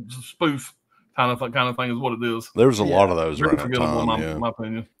Transylvania spoof kind of thing is what it is. There's a lot of those right now. In my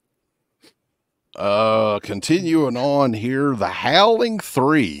opinion. Continuing on here, The Howling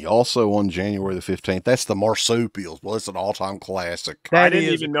 3, also on January the 15th. That's the marsupials. Well, it's an all-time classic. I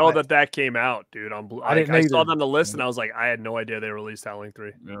didn't even know that came out, dude. I saw that on the list, and I was like, I had no idea they released Howling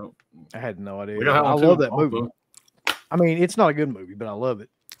 3. Yeah, I had no idea. I love that movie. I mean, it's not a good movie, but I love it.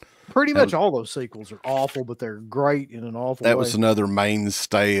 Pretty much all those sequels are awful, but they're great in an awful way. That was another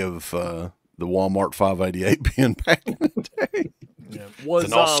mainstay of the Walmart 588 bin back in the day. Yeah. Was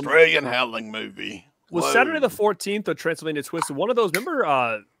an Australian Howling movie. Was Saturday the 14th or Transylvania Twist? One of those.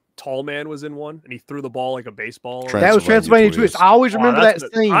 Remember, Tall Man was in one, and he threw the ball like a baseball. That was Transylvania Twist. I always remember that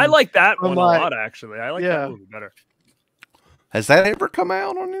scene. I like that one a lot, actually. I like that movie better. Has that ever come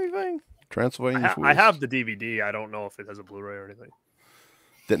out on anything? Transylvania Twist. I have the DVD. I don't know if it has a Blu-ray or anything.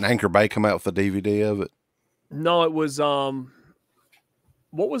 Didn't Anchor Bay come out with a DVD of it? No, it was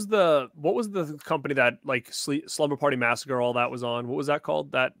what was the company that like Slumber Party Massacre, all that was on? What was that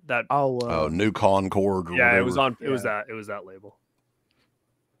called? That New Concord. Or whatever. It was on. It was that label.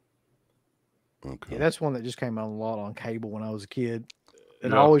 Okay. Yeah, that's one that just came out a lot on cable when I was a kid,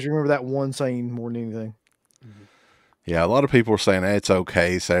 and I always remember that one scene more than anything. Yeah, a lot of people are saying it's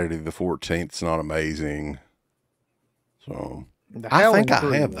okay. Saturday the 14th, it's not amazing. So I think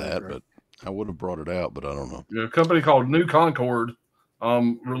I have that, but I would have brought it out, but I don't know. Yeah, a company called New Concord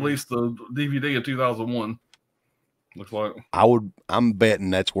released the DVD in 2001. Looks like I'm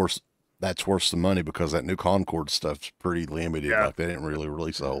betting that's worth the money because that New Concord stuff's pretty limited. Yeah. Like they didn't really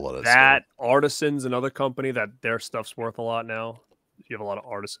release a whole lot of that stuff. Artisan's another company that their stuff's worth a lot now. You have a lot of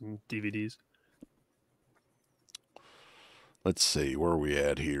Artisan DVDs. Let's see, where are we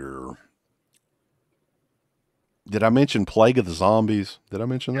at here? Did I mention Plague of the Zombies? Did I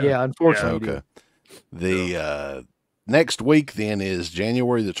mention that? Yeah, unfortunately. Okay. The next week then is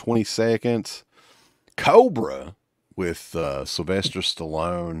January the 22nd. Cobra with Sylvester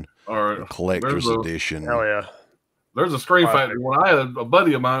Stallone. All right. Collector's edition. Hell yeah. There's a Screen Factory. When I had a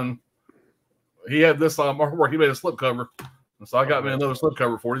buddy of mine, he had this artwork. He made a slipcover. And so I got me another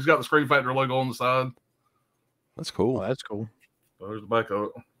slipcover for it. He's got the Screen Factory logo on the side. That's cool. Oh, that's cool. So there's the back of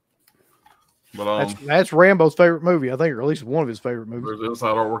it. But that's Rambo's favorite movie, I think, or at least one of his favorite movies. There's the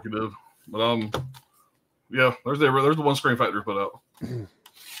inside artwork he did. But yeah, there's the one Screen Factory put out.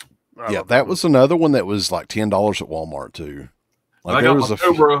 Yeah, that was another one that was like $10 at Walmart too. Like there's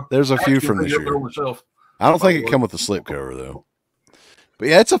a few from this year. I don't think it come with the slipcover though. But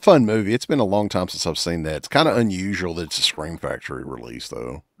yeah, it's a fun movie. It's been a long time since I've seen that. It's kind of unusual that it's a Scream Factory release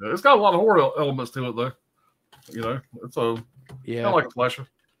though. Yeah, it's got a lot of horror elements to it though. You know, it's kind of like a slasher.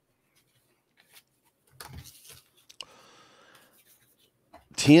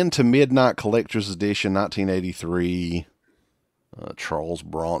 Ten to Midnight Collector's Edition, 1983. Charles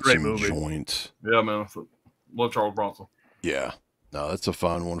Bronson joint. Yeah, man. Love Charles Bronson. Yeah. No, that's a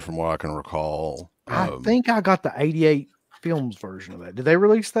fun one from what I can recall. I think I got the 88 films version of that. Did they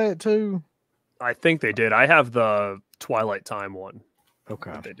release that too? I think they did. I have the Twilight Time one.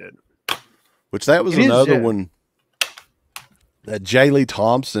 Okay. They did. Which that was another one. That J. Lee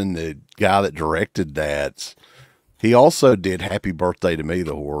Thompson, the guy that directed that, he also did Happy Birthday to Me,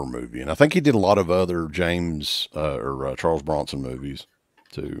 the horror movie. And I think he did a lot of other James or Charles Bronson movies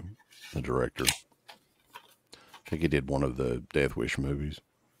too, the director. I think he did one of the Death Wish movies.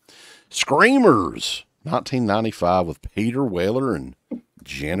 Screamers, 1995 with Peter Weller and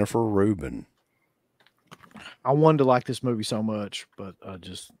Jennifer Rubin. I wanted to like this movie so much, but I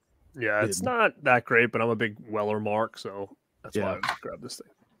just... Yeah, it's not that great, but I'm a big Weller mark, so that's why I grabbed this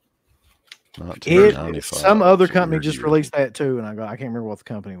thing. Some other company just released that too, and I can't remember what the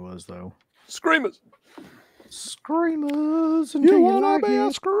company was though. Screamers, you wanna be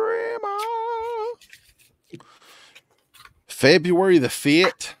a screamer? February the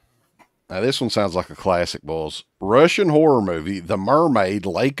 5th. Now this one sounds like a classic, boys. Russian horror movie, The Mermaid: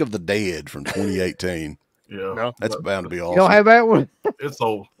 Lake of the Dead from 2018. Yeah, that's bound to be awesome. You don't have that one? It's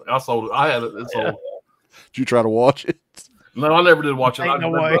old. I sold it. I had it. It's old. Did you try to watch it? No, I never did watch it.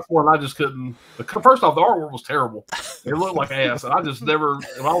 That's one I just couldn't. First off, the artwork was terrible. It looked like ass, and I just never.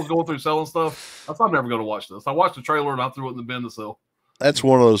 When I was going through selling stuff, I thought I'm never going to watch this. I watched the trailer and I threw it in the bin to sell. That's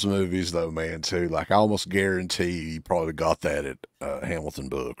one of those movies, though, man. Too. Like I almost guarantee you probably got that at Hamilton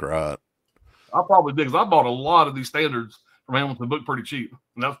Book, right? I probably did because I bought a lot of these standards from Hamilton Book pretty cheap,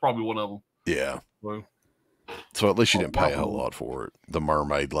 and that's probably one of them. Yeah. So at least you didn't pay a whole lot for it. The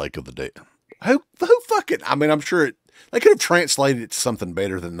Mermaid: Lake of the Dead. Who fucking? I mean, I'm sure they could have translated it to something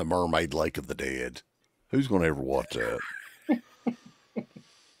better than The Mermaid: Lake of the Dead. Who's going to ever watch that?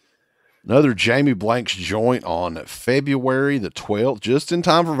 Another Jamie Blanks joint on February the 12th, just in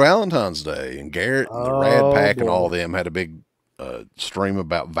time for Valentine's Day. And Garrett and the Rad Pack and all of them had a big stream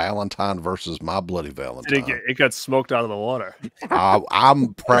about Valentine versus My Bloody Valentine. It got smoked out of the water.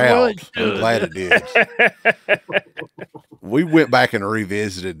 I'm proud. I'm glad it did. We went back and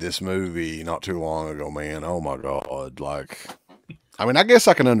revisited this movie not too long ago, man. Oh my God. Like, I mean, I guess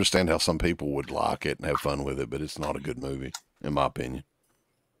I can understand how some people would like it and have fun with it, but it's not a good movie, in my opinion.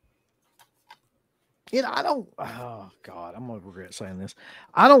 You know, I don't, oh God, I'm going to regret saying this.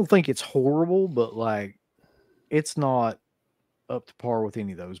 I don't think it's horrible, but like, it's not up to par with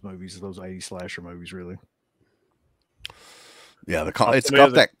any of those movies, those 80s slasher movies, really. Yeah, it's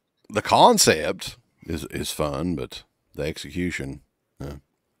got that, the concept is fun, but the execution.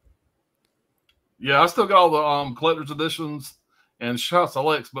 Yeah, I still got all the collector's editions and shot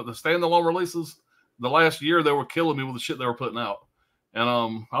selects, but the standalone releases, the last year they were killing me with the shit they were putting out.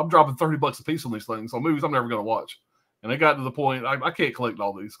 And I'm dropping $30 a piece on these things on movies I'm never going to watch. And it got to the point I can't collect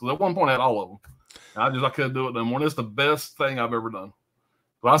all these because at one point I had all of them. And I couldn't do it anymore. And it's the best thing I've ever done.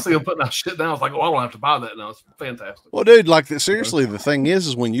 When I see them putting that shit down, it's like, oh, I don't have to buy that now. It's fantastic. Well, dude, like seriously, the thing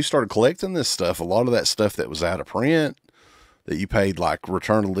is when you started collecting this stuff, a lot of that stuff that was out of print, that you paid, like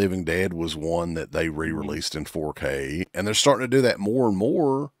Return of the Living Dead was one that they re-released in 4K, and they're starting to do that more and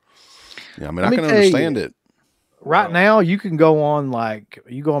more. Yeah, I mean, I can understand it. Right now, you can go on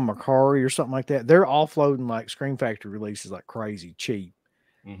Mercari or something like that. They're offloading like Scream Factory releases like crazy cheap.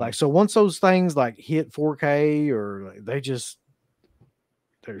 Like, so once those things like hit 4K or they're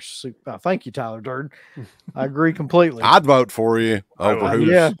super. Thank you, Tyler Durden. I agree completely. I'd vote for you over who's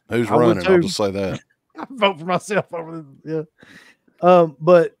running. I'll just say that. I vote for myself over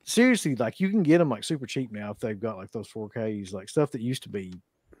but seriously, like you can get them like super cheap now if they've got like those 4Ks, like stuff that used to be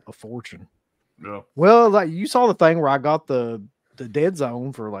a fortune. Yeah. Well, like you saw the thing where I got the Dead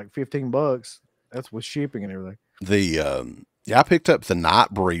Zone for like $15. That's with shipping and everything. I picked up the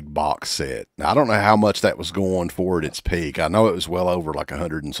Nightbreed box set. Now, I don't know how much that was going for at its peak. I know it was well over like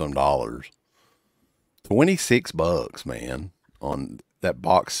 $100 and some. $26, man, on that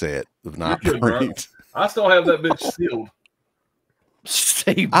box set of Nightbreed. I still have that bitch sealed.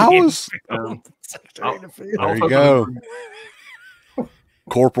 There you go.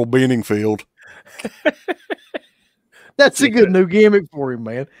 Corporal Benningfield. That's a good new gimmick for him,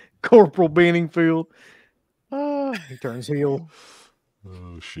 man. Corporal Benningfield. He turns heel.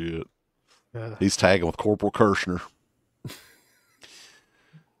 Oh shit! He's tagging with Corporal Kirshner.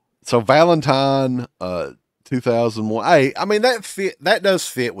 So Valentine, 2001. Hey, I mean that does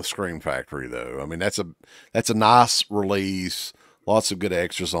fit with Scream Factory though. I mean that's a nice release. Lots of good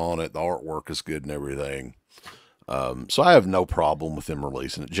extras on it. The artwork is good and everything. So I have no problem with them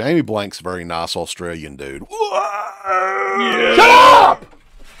releasing it. Jamie Blank's a very nice Australian dude. Yeah. Shut up!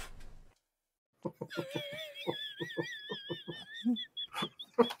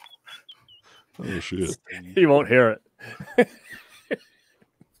 Oh shit! He won't hear it.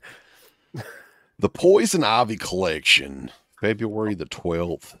 The Poison Ivy Collection, February the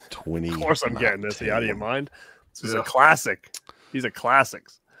 12th, 2019. Of course, I'm getting this. Are you out of your mind? This is a classic. These are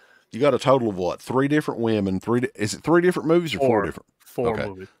classics. You got a total of what? 3 different women. Is it 3 different movies or 4 different? 4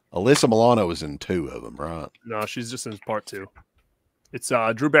 movies. Alyssa Milano is in 2 of them, right? No, she's just in part 2. It's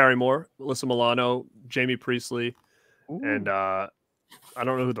Drew Barrymore, Alyssa Milano, Jamie Priestley, and I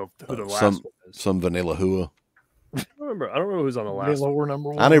don't know who the last one is. Some Vanilla Hua. I don't remember who's on the last one. Number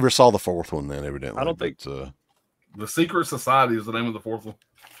 1. I never saw the 4th one then, evidently. I don't think The Secret Society is the name of the 4th one.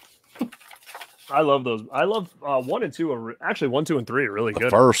 I love those. I love 1 and 2 are actually 1, 2, and 3 are really good. The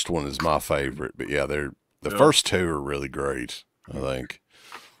first one is my favorite, but yeah, first 2 are really great, I think.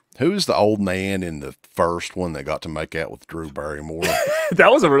 Who's the old man in the first one that got to make out with Drew Barrymore?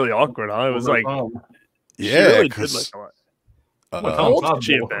 That was a really awkward, huh? It was like, yeah, because how old did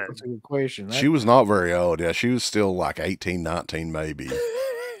she have been? That's a good question. She was not very old. Yeah, she was still like 18, 19 maybe.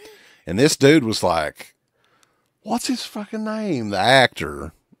 And this dude was like, what's his fucking name? The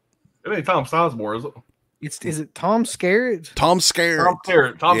actor. It ain't Tom Sizemore, is it? Is it Tom Skerritt? Tom Skerritt. Tom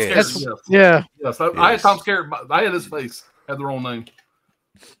Skerritt. Tom Yes. Skerritt. Yeah. Yes. I had Tom Skerritt. I had his face. Had the wrong name.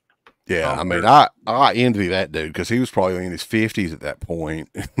 Yeah, I mean, I envy that dude because he was probably in his 50s at that point,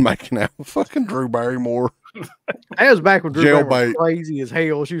 making out with fucking Drew Barrymore. That was back when Drew Barrymore was crazy as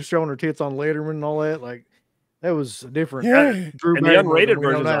hell. She was showing her tits on Letterman and all that. Like, that was a different. Yeah. Drew and Barrymore the unrated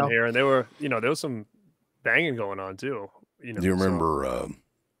versions on here, and they were, there was some banging going on too. Do you remember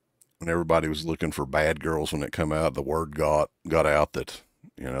when everybody was looking for Bad Girls when it come out? The word got out that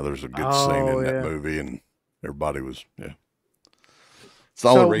there's a good scene in that movie, and everybody was It's the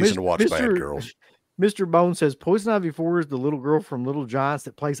only reason to watch Bad Girls. Mr. Bone says Poison Ivy 4 is the little girl from Little Giants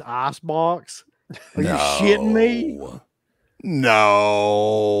that plays Icebox. Are you shitting me?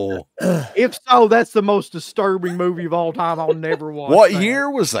 No. If so, that's the most disturbing movie of all time. I'll never watch. What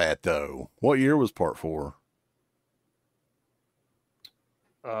year was that though? What year was part 4?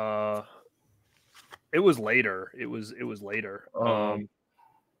 It was later. It was later.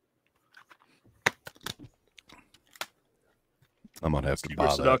 I might have to buy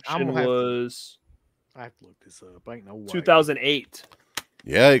that. Seduction was. I have to look this up. Ain't no way. 2008.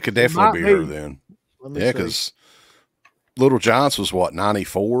 Yeah, it could definitely be her then. Yeah, because Little Giants was what,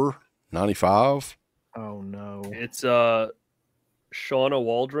 94, 95? Oh no. It's Shauna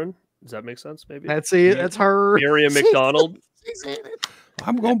Waldron. Does that make sense? Maybe that's it. That's her. Miriam McDonald. She's in it.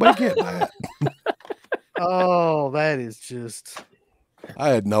 I'm going to get that. Oh, that is just. I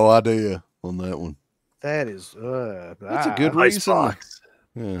had no idea on that one. That is. That's a good reason.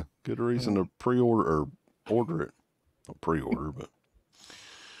 Yeah, good reason to pre-order or order it. Not pre-order, but.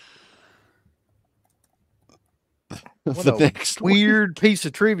 What the next weird piece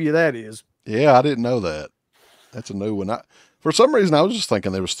of trivia that is. Yeah, I didn't know that. That's a new one. For some reason, I was just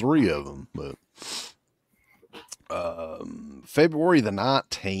thinking there was 3 of them, but February the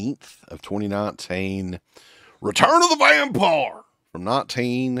 19th of 2019, Return of the Vampire from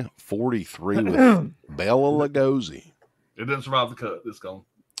 1943 with Bela Lugosi. It didn't survive the cut. It's gone.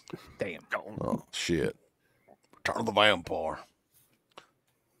 Damn. Gone. Oh, shit. Return of the Vampire.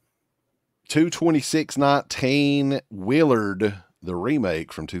 2/26/19, Willard, the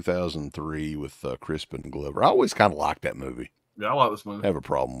remake from 2003 with Crispin Glover. I always kind of liked that movie. Yeah, I like this movie. I have a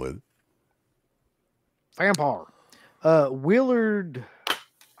problem with it. Vampire. Willard,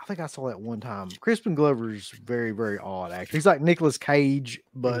 I think I saw that one time. Crispin Glover's very, very odd actor. He's like Nicolas Cage,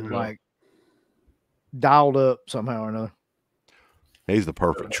 but like dialed up somehow or another. He's the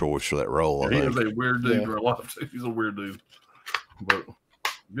perfect choice for that role. Yeah, he is a weird dude for a lot of. He's a weird dude, but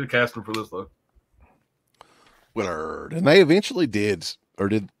good casting for this though. Willard, and they eventually did, I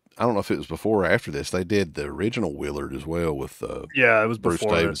don't know if it was before or after this. They did the original Willard as well with it was Bruce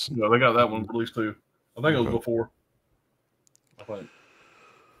before Davison. Yeah, they got that one released too. I think it was before. I think.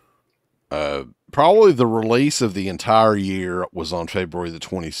 Probably the release of the entire year was on February the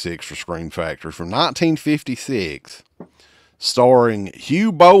 26th for Scream Factory from 1956, starring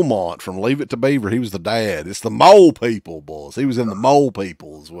Hugh Beaumont from Leave It to Beaver. He was the dad. It's the Mole People, boys. He was in the Mole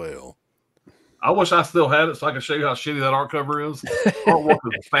People as well. I wish I still had it so I could show you how shitty that art cover is. Artwork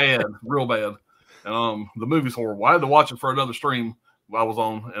is bad, real bad. And the movie's horrible. I had to watch it for another stream I was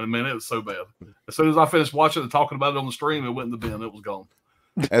on, and man, it was so bad. As soon as I finished watching it and talking about it on the stream, it went in the bin. It was gone.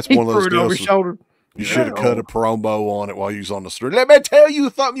 That's one of those Threw it over his shoulder. You should have cut a promo on it while you was on the street. Let me tell you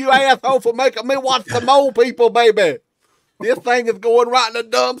something, you asshole, for making me watch the Mole People, baby. This thing is going right in the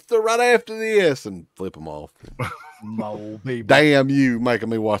dumpster right after this, and flip them off. Mole People. Damn you, making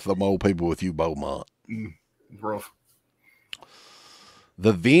me watch the Mole People with you, Beaumont. Rough.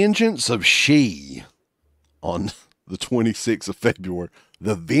 The Vengeance of She on the 26th of February.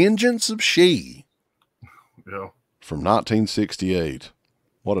 The Vengeance of She. Yeah. From 1968.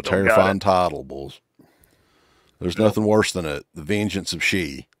 What a terrifying title, boys. There's nothing worse than it. The Vengeance of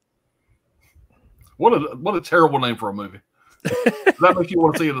She. What a terrible name for a movie. Does that make you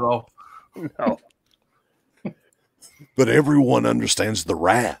want to see it at all? No. But everyone understands the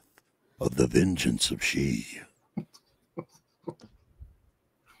wrath of the vengeance of She.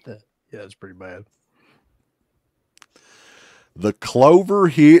 Yeah, it's pretty bad. The Clover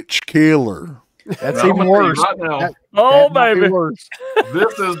Hitch Killer. That's even worse. Right now, that might be worse.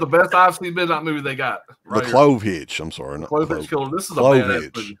 This is the best IFC Midnight movie they got. Right The Clove Hitch. I'm sorry. The Clove Hitch Killer. This is a Clove badass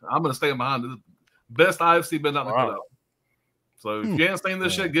Hitch. movie. I'm going to stand behind it. Best IFC Midnight they put out. So if you ain't seen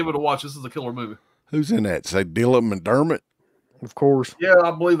this shit, give it a watch. This is a killer movie. Who's in that? Say Dylan McDermott? Of course. Yeah,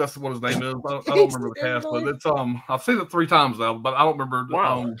 I believe that's what his name is. I don't remember the cast, but it's I've seen it 3 times now, but I don't remember.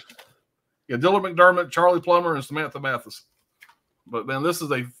 Wow. Yeah, Dylan McDermott, Charlie Plummer, and Samantha Mathis. But man, this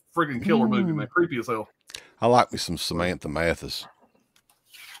is a freaking killer movie, man. Creepy as hell. I like me some Samantha Mathis.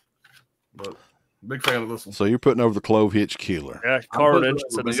 But big fan of this one. So you're putting over the Clove Hitch Killer. Yeah, Carnage.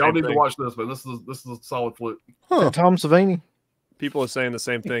 Y'all need to watch this, man. This is a solid flick. Huh. Tom Savini. People are saying the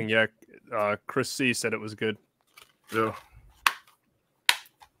same thing. Yeah, Chris C said it was good. Yeah.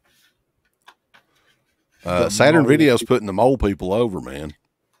 Saturn Video's putting the Mole People over, man.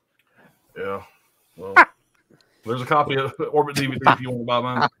 Yeah. Well, there's a copy of Orbit DVD if you want to buy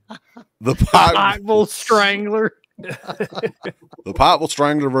mine. The Pikeville Strangler. The Pikeville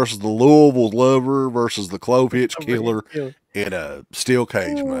Strangler versus the Louisville Lover versus the Clove Hitch Killer in a steel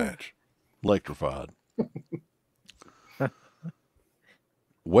cage match. Electrified.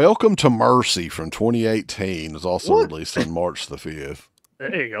 Welcome to Mercy from 2018 is also released on March the 5th.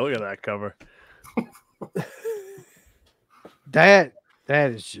 There you go. Look at that cover. That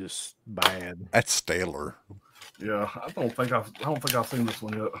is just bad. That's stellar. Yeah, I don't think I've seen this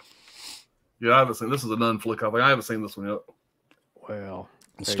one yet. Yeah, I haven't seen. This is a nun flick. I haven't seen this one yet. Well,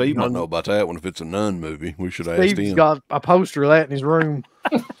 Steve might know about that one. If it's a nun movie, we should ask Steve's him. got a poster of that in his room.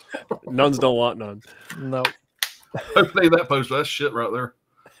 Nuns don't want none. No. Hey, that poster, that's shit right there.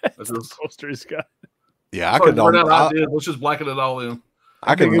 That's just, Poster he's got. Yeah, I could. Let's just blacken it all in.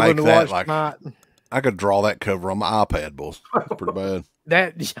 I could make that like. Tonight. I could draw that cover on my iPad, boys. That's pretty bad.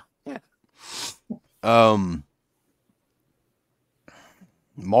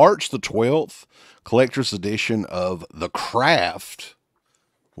 March the 12th, collector's edition of The Craft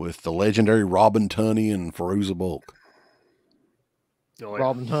with the legendary Robin Tunney and Fairuza Balk.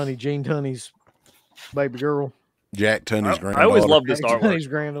 Robin Tunney, Gene Tunney's baby girl. Jack Tunney's granddaughter. I always loved this Jack artwork. Tunney's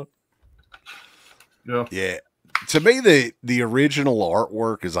granddaughter. Yeah. Yeah. To me, the original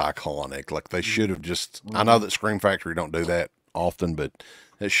artwork is iconic. Like they should have just. I know that Scream Factory don't do that often, but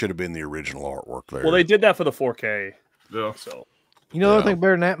that should have been the original artwork there. Well, they did that for the 4K. Yeah. So You know, the other thing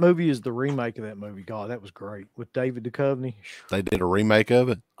better than that movie is the remake of that movie. God, that was great with David Duchovny. They did a remake of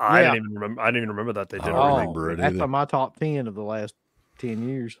it. I didn't even remember that they did. That's on my top 10 of the last 10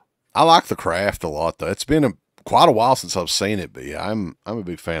 years. I like The Craft a lot, though. It's been quite a while since I've seen it, but yeah, I'm a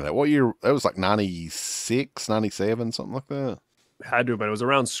big fan of that. What year? That was like 96, 97, something like that. Had to have been. It was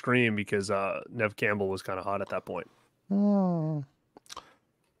around Scream because Nev Campbell was kind of hot at that point.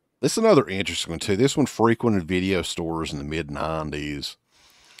 This is another interesting one, too. This one frequented video stores in the mid-90s.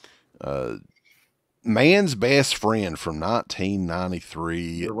 Man's Best Friend from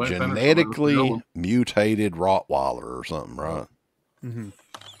 1993. Genetically mutated Rottweiler or something, right? Mm-hmm.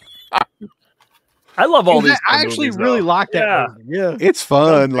 I love all these. I actually really like that movie. Yeah. It's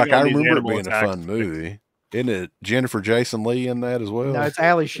fun. Like, I remember it being a fun movie. Isn't it Jennifer Jason Leigh in that as well? No, it's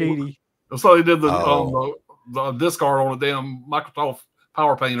Ali Sheedy. So they did the discard on a damn Microsoft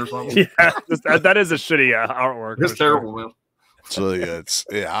PowerPaint or something. Yeah, that is a shitty artwork. It's terrible, man. So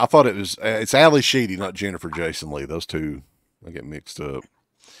I thought it was it's Ali Sheedy, not Jennifer Jason Leigh. Those two I get mixed up.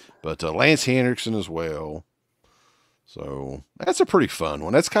 But Lance Henriksen as well. So that's a pretty fun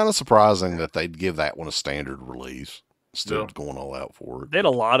one. That's kind of surprising that they'd give that one a standard release instead of going all out for it. They had a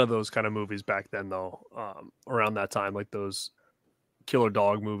lot of those kind of movies back then, though. Around that time, like those killer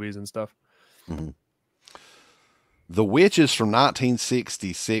dog movies and stuff. Mm-hmm. The Witches from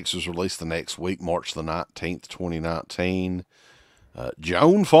 1966 was released the next week, March the 19th, 2019.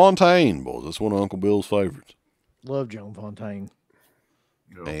 Joan Fontaine, boys, that's one of Uncle Bill's favorites. Love Joan Fontaine.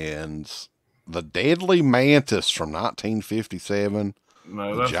 And The Deadly Mantis from 1957.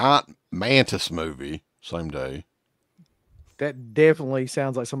 The giant mantis movie, same day. That definitely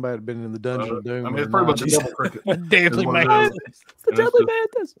sounds like somebody had been in the Dungeon of Doom. I mean, it's pretty much a double cricket. The Deadly Mantis. The Deadly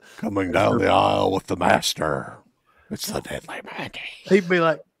Mantis. Coming down the aisle with the master. It's the Deadly Mantis. He'd be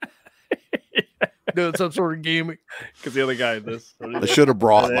like doing some sort of gimmick. Because the other guy had this. They should have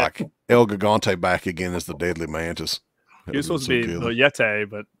brought like El Gigante back again as the Deadly Mantis. He was supposed to be the Yeti,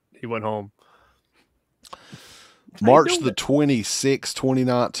 but he went home. March the 26th,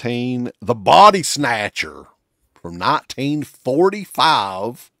 2019. The Body Snatcher from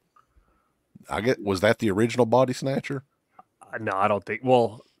 1945. Was that the original Body Snatcher? No, I don't think.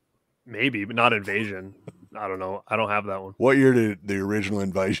 Well, maybe, but not Invasion. I don't know. I don't have that one. What year did the original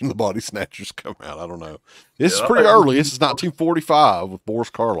Invasion of the Body Snatchers come out? I don't know. This is pretty early. This is 1945 with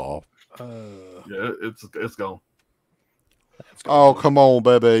Boris Karloff. Yeah, it's gone. Oh, come on,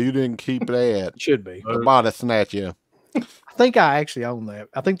 baby. You didn't keep that. Should be. The Body Snatcher. I think I actually own that.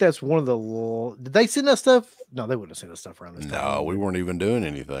 I think that's one of the... Did they send us stuff? No, they wouldn't have sent us stuff around this time. No, we weren't even doing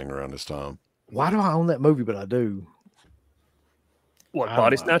anything around this time. Why do I own that movie, but I do? What,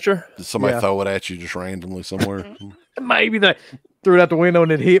 Body Snatcher? Did somebody throw it at you just randomly somewhere? Maybe they threw it out the window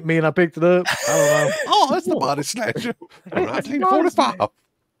and it hit me and I picked it up. I don't know. Oh, that's the Body Snatcher from 1945.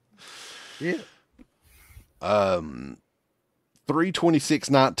 Yeah.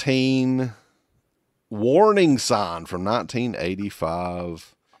 3/26/19. Warning Sign from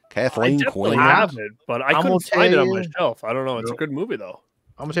 1985. Kathleen Quinn. I have it, but I couldn't find it on my shelf. I don't know. It's a good movie, though.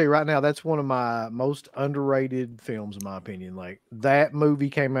 I'm gonna tell you right now, that's one of my most underrated films, in my opinion. Like, that movie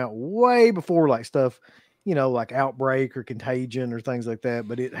came out way before like stuff, you know, like Outbreak or Contagion or things like that.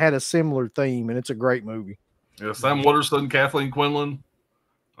 But it had a similar theme, and it's a great movie. Yeah, Sam Waterston, Kathleen Quinlan.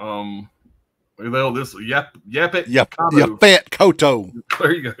 This Yapet Koto.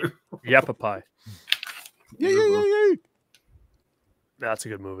 There you go. Yapapai. Yeah. That's a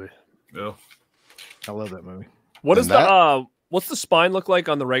good movie. Yeah, I love that movie. What is what's the spine look like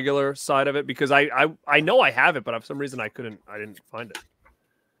on the regular side of it? Because I know I have it, but for some reason I didn't find it.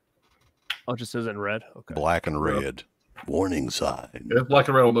 Oh, it just says in red. Okay. Black and red. Warning Sign. Yeah, black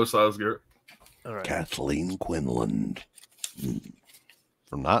and red on both sides, Garrett. All right. Kathleen Quinlan.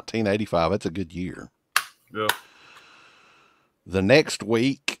 From 1985. That's a good year. Yeah. The next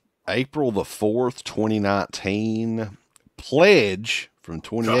week, April the 4th, 2019. Pledge from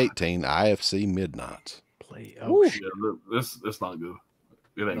 2018. IFC Midnight. Oh, yeah, it's not good.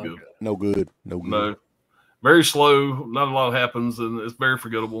 It ain't good. No good. No. Very slow. Not a lot happens, and it's very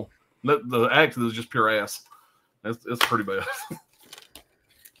forgettable. The acting is just pure ass. It's pretty bad.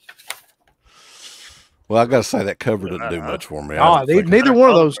 Well, I gotta say that cover didn't do much for me. Neither one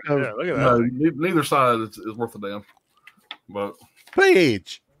of those covers. Yeah, look at No, that. neither side is worth a damn. But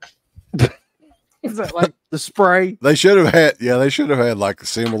Pledge. Is that like the spray? They should have had like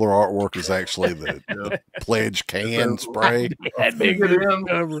similar artwork as actually the Pledge can spray.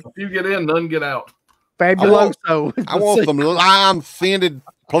 you get in, none get out. Fabuloso. I want them lime scented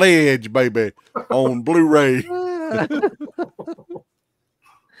Pledge, baby, on Blu-ray.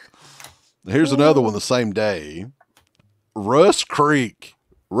 Here's another one the same day. Rust Creek.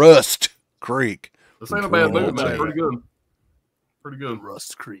 Rust Creek. This ain't a bad movie, man. 2014. Pretty good. Pretty good.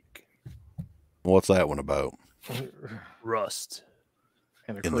 Rust Creek. What's that one about? Rust.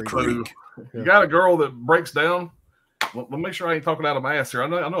 And In the So, creek. you got a girl that breaks down. Let me make sure I ain't talking out of my ass here. I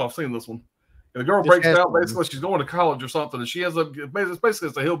know I've seen this one. And the girl This breaks has down. to be. Basically, she's going to college or something, and she has basically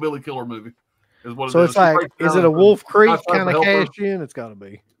it's a hillbilly killer movie. Is what it So is. it's She like, breaks is down it a and Wolf Creek tries to kind of help her. cash in? It's got to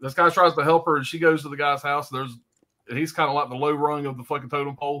be. This guy tries to help her, and she goes to the guy's house. And he's kind of like the low rung of the fucking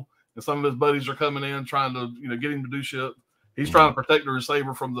totem pole, and some of his buddies are coming in trying to get him to do shit. He's trying to protect her and save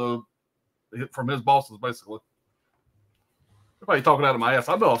her from his bosses, basically. Everybody talking out of my ass.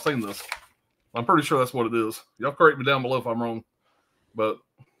 I know I've seen this. I'm pretty sure that's what it is. Y'all correct me down below if I'm wrong, but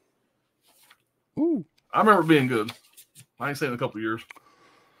Ooh. I remember it being good. I ain't seen it in a couple of years.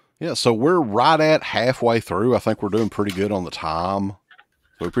 Yeah, so we're right at halfway through. I think we're doing pretty good on the time.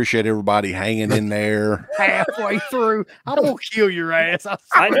 We appreciate everybody hanging in there. Halfway through, I'm gonna kill your ass.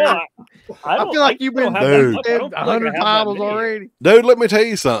 I know. I feel like you've been Dude. 100 titles already. Dude, let me tell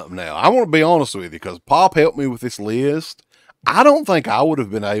you something now. I want to be honest with you because Pop helped me with this list. I don't think I would have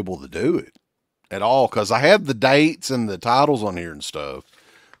been able to do it at all because I have the dates and the titles on here and stuff.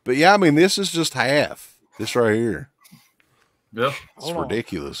 But yeah, I mean, this is just half. This right here. Yeah. It's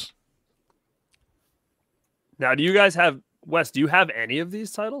ridiculous. Now, do you guys have, Wes, do you have any of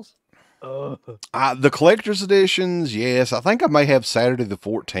these titles? The collector's editions, yes. I think I may have Saturday the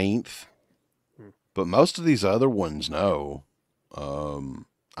 14th. But most of these other ones, no.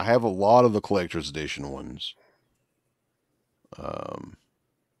 I have a lot of the collector's edition ones.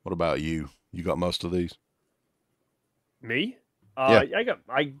 What about you? You got most of these? Me? Yeah.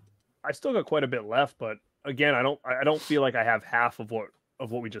 I still got quite a bit left, but again, I don't feel like I have half of what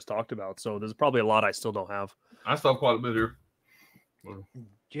we just talked about. So there's probably a lot I still don't have. I still have quite a bit here.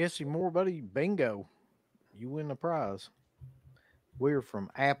 Jesse Moore, buddy, bingo. You win the prize. We're from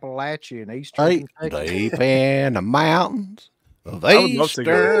Appalachia in Eastern Kentucky. Deep in the mountains of I would love to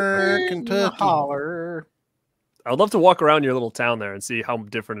go. Eastern In the Kentucky. holler. I would love to walk around your little town there and see how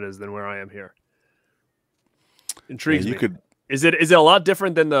different it is than where I am here. Intrigues Yeah, me. Is it a lot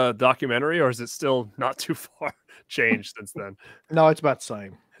different than the documentary, or is it still not too far changed since then? No, it's about the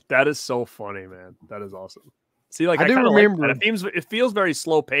same. That is so funny, man. That is awesome. See, like I do kinda remember- like that. It feels very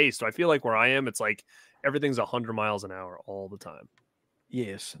slow paced. So I feel like where I am, it's like everything's 100 miles an hour all the time.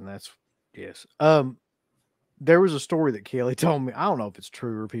 Yes, and that's yes. There was a story that Kelly told me. I don't know if it's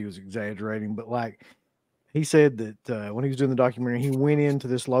true or if he was exaggerating, but like he said that when he was doing the documentary, he went into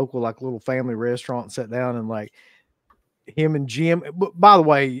this local like little family restaurant and sat down and like him and Jim. But by the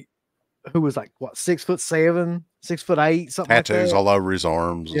way, who was like what 6'7", 6'8", something Tattoos like that. all over his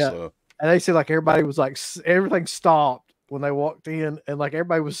arms and Yeah. stuff. And they said like everybody was like everything stopped when they walked in, and like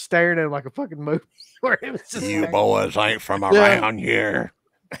everybody was staring at him like a fucking movie. Where it was just You like- boys ain't from Yeah. around here.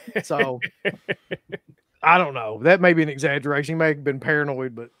 So I don't know. That may be an exaggeration. He may have been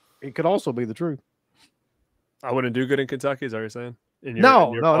paranoid, but it could also be the truth. I wouldn't do good in Kentucky. Is that what you're saying? In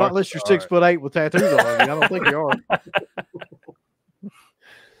No, your not car? unless you're All right. 6'8" with tattoos on. I don't think you are.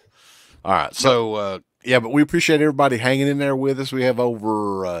 All right. So, yeah, but we appreciate everybody hanging in there with us. We have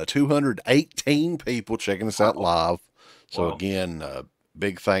over 218 people checking us out live. So, Wow. again,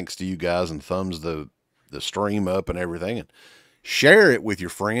 big thanks to you guys, and thumbs the stream up and everything. And share it with your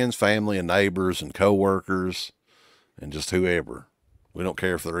friends, family, and neighbors and coworkers and just whoever. We don't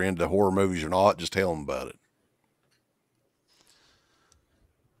care if they're into horror movies or not. Just tell them about it.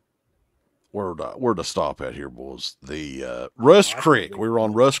 Where to stop at here, boys? The Rust Creek. We were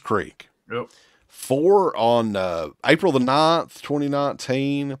on Rust Creek. Yep. 4 on April the 9th,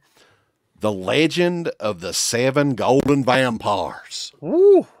 2019. The Legend of the 7 Golden Vampires.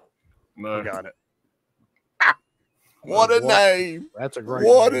 Woo! No. I got it. What a name. That's a great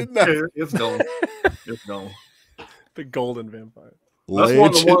What name. a name. Yeah, it's gone. It's gone. The Golden Vampire. That's one of the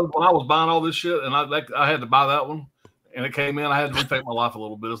Legend. ones when I was buying all this shit, and I had to buy that one, and it came in. I had to rethink my life a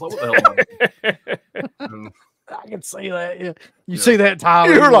little bit. It's like, what the hell? Am I doing? I can see that. Yeah. You Yeah. see that,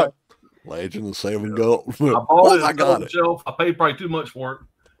 Tyler? You're like, Legend of the 7 Gold. I bought Well, it. I got on the it. shelf. I paid probably too much for it,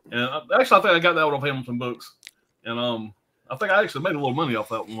 and actually, I think I got that one off Hamilton Books, and I think I actually made a little money off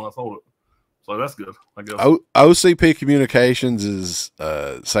that one when I sold it. So that's good, I guess. OCP Communications is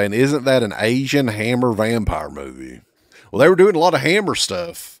saying, isn't that an Asian Hammer vampire movie? Well, they were doing a lot of Hammer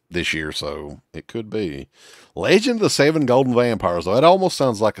stuff this year, so it could be. Legend of the 7 Golden Vampires, though. That almost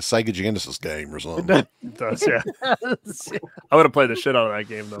sounds like a Sega Genesis game or something. It does, yeah. I would have played the shit out of that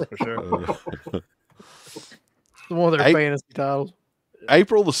game, though, for sure. One of their Hey. fantasy titles.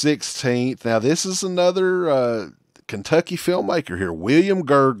 April the 16th. Now, this is another Kentucky filmmaker here, William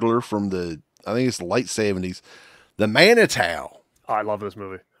Gurgler from I think it's the late 70s. The Manitou. Oh, I love this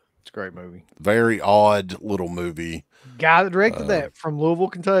movie. It's a great movie. Very odd little movie. Guy that directed that from Louisville,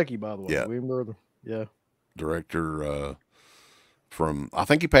 Kentucky, by the way. Yeah. William Brother. Yeah. Director from, I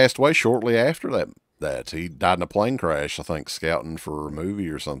think he passed away shortly after that. He died in a plane crash, I think, scouting for a movie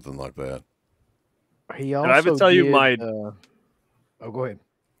or something like that. He also Did I ever tell you my oh, go ahead.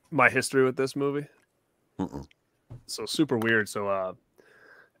 My history with this movie? So super weird. So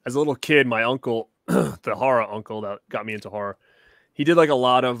as a little kid, my uncle, the horror uncle that got me into horror, he did like a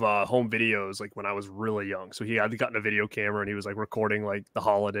lot of home videos like when I was really young. So he had gotten a video camera and he was like recording like the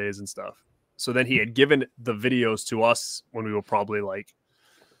holidays and stuff. So then he had given the videos to us when we were probably like,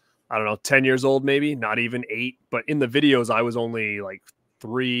 I don't know, 10 years old, maybe not even 8. But in the videos, I was only like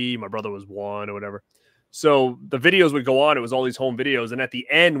 3. My brother was 1 or whatever. So the videos would go on. It was all these home videos. And at the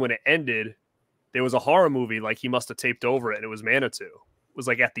end, when it ended, there was a horror movie like he must have taped over it. And it was Manitou. It was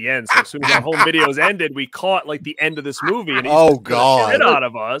like at the end. So as soon as our home videos ended, we caught like the end of this movie. And he oh God, shit out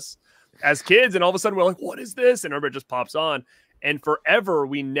of us as kids. And all of a sudden we're like, what is this? And remember, it just pops on. And forever,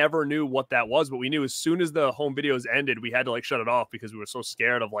 we never knew what that was. But we knew as soon as the home videos ended, we had to like shut it off because we were so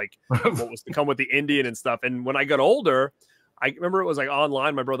scared of like what was to come with the Indian and stuff. And when I got older, I remember it was like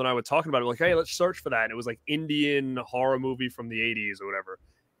online. My brother and I were talking about it. We're like, hey, let's search for that. And it was like Indian horror movie from the 80s or whatever.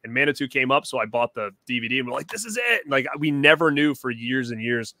 And Manitou came up. So I bought the DVD and we're like, this is it. And like, we never knew for years and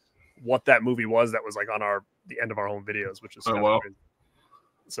years what that movie was that was like on the end of our home videos, which is crazy.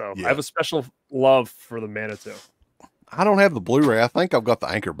 So yeah. I have a special love for the Manitou. I don't have the Blu-ray. I think I've got the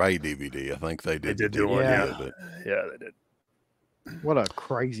Anchor Bay DVD. I think they did. They did do one. Yeah. Yeah, they did. What a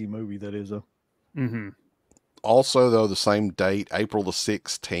crazy movie that is, though. Mm-hmm. Also, though, the same date, April the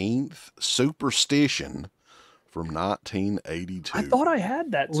 16th, Superstition from 1982. I thought I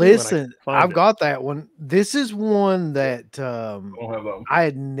had that too. Listen, I've got that one. This is one that I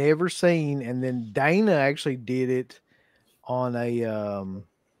had never seen, and then Dana actually did it on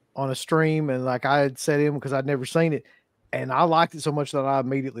a stream, and like I had set in because I'd never seen it, and I liked it so much that I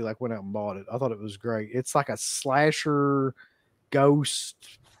immediately like went out and bought it. I thought it was great. It's like a slasher,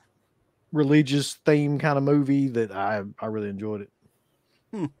 ghost, religious theme kind of movie that I really enjoyed it.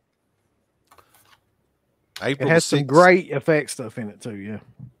 April it has some great effect stuff in it too. Yeah.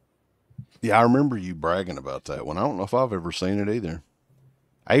 Yeah. I remember you bragging about that one. I don't know if I've ever seen it either.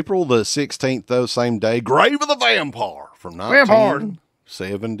 April the 16th, though, same day, Grave of the Vampire from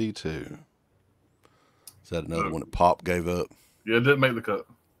 1972. Is that another one that Pop gave up? Yeah, it didn't make the cut.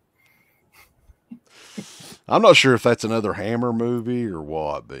 I'm not sure if that's another Hammer movie or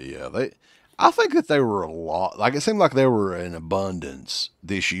what, but yeah, I think that they were a lot, like it seemed like there were an abundance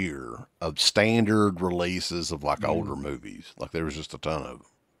this year of standard releases of like older movies. Like there was just a ton of them.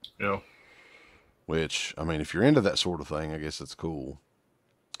 Yeah. Which, I mean, if you're into that sort of thing, I guess it's cool.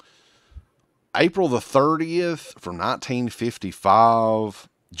 April the 30th from 1955,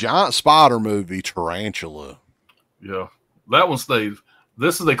 giant spider movie, Tarantula. Yeah. That one stayed.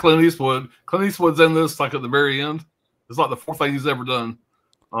 This is a Clint Eastwood. Clint Eastwood's in this like at the very end. It's like the 4th thing he's ever done.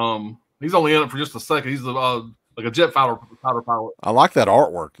 He's only in it for just a second. He's like a jet fighter pilot. I like that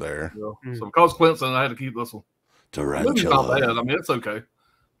artwork there. Yeah. So because Clint's in, I had to keep this one. Tarantula. It's not bad. I mean, it's okay.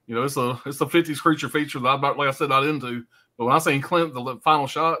 You know, it's a 50s creature feature that I'm not, like I said, not into. But when I seen Clint, the final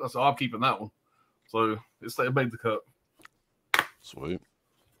shot, I said, I'm keeping that one. So it made the cut. Sweet.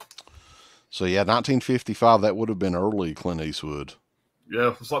 So yeah, 1955. That would have been early Clint Eastwood.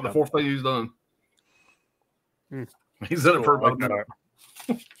 Yeah, it's like the 4th thing he's done. He's in it for about a minute.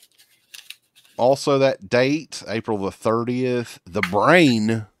 Also that date, April the 30th, The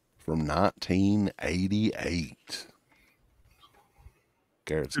Brain from 1988.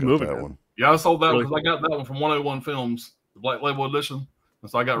 Garrett's got that one. Yeah, I sold that one because I got that one from 101 Films, the Black Label Edition.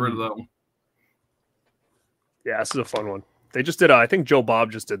 And so I got rid of that one. Yeah, this is a fun one. They just did, I think Joe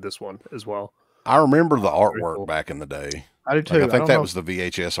Bob just did this one as well. I remember the artwork back in the day. I do too. Like, I think that was the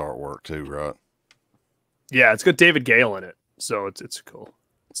VHS artwork too, right? Yeah, it's got David Gale in it, so it's cool.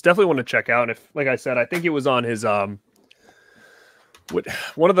 It's definitely one to check out. And if, like I said, I think it was on his one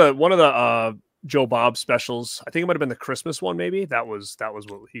of the Joe Bob specials. I think it might have been the Christmas one, maybe. That was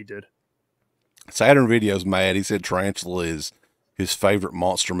what he did. Saturn Video's mad. He said Tarantula is his favorite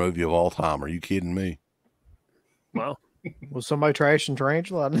monster movie of all time. Are you kidding me? Wow. Was somebody trashing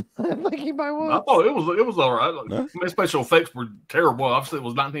Tarantula? I think he might was. I thought it was all right. Like, I mean, special effects were terrible. Obviously, it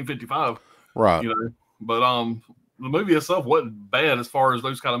was 1955. Right. You know, but the movie itself wasn't bad as far as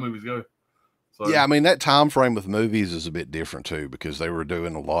those kind of movies go. So, yeah, I mean, that time frame with movies is a bit different too, because they were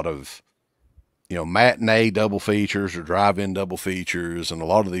doing a lot of, matinee double features or drive-in double features, and a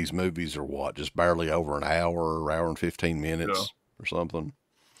lot of these movies are just barely over an hour and 15 minutes or something.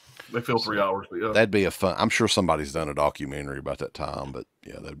 They fill 3 hours. But yeah. That'd be a fun. I'm sure somebody's done a documentary about that time, but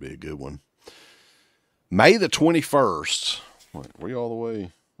yeah, that'd be a good one. May the 21st. Wait, were you all the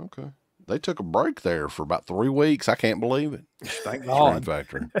way? Okay. They took a break there for about 3 weeks. I can't believe it. Thank Scream God.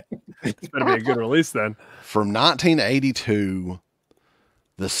 Factory. It's better be a good release then. From 1982,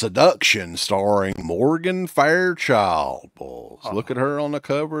 The Seduction, starring Morgan Fairchild. Boys, look at her on the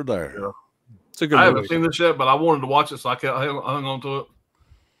cover there. Yeah. It's a good I movie. haven't seen this yet, but I wanted to watch it, so I hung on to it.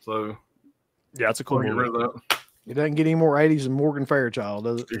 So Yeah, it's a cool I'll get rid movie. of that. It doesn't get any more 80s than Morgan Fairchild,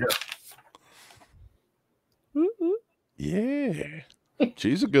 does it? Yeah. Yeah.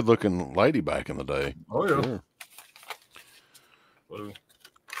 She's a good looking lady back in the day. Oh yeah. Sure. So,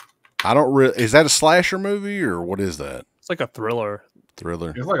 I don't really. Is that a slasher movie or what is that? It's like a thriller.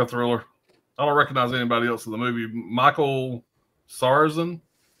 Thriller. it's like a thriller. I don't recognize anybody else in the movie. Michael Sarrazin,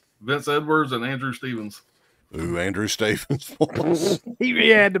 Vince Edwards, and Andrew Stevens. Ooh, Andrew Stevens. He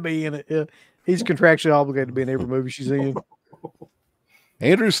had to be in it. Yeah. He's contractually obligated to be in every movie she's in.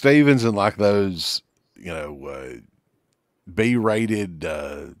 Andrew Stevens in like those, B-rated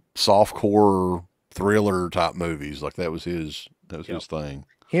softcore thriller type movies. Like that was his thing.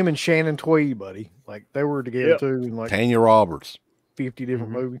 Him and Shannon Tweed, buddy. Like they were together Yep. too in like Tanya Roberts. 50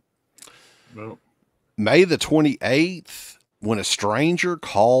 different movies. No. May the 28th, When a Stranger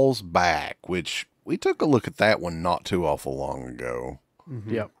Calls Back, which we took a look at that one not too awful long ago.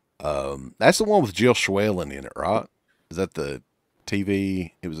 Mm-hmm. Yep. That's the one with Jill Schwellen in it, right? Is that the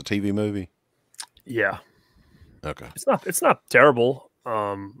TV? It was a TV movie? Yeah. Okay. It's not terrible.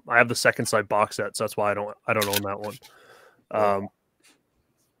 I have the Second Sight box set, so that's why I don't own that one.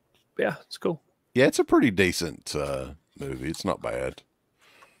 Yeah, it's cool. Yeah, it's a pretty decent movie. It's not bad.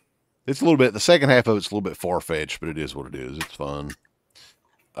 It's a little bit, the second half of it's a little bit far-fetched, but it is what it is. It's fun.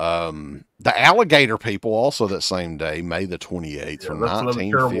 The Alligator People, also that same day, May the 28th, from that's another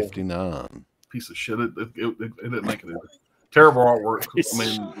 1959. Piece of shit. It didn't make it either. Terrible artwork. I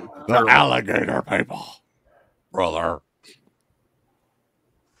mean, The terrible. Alligator People, brother.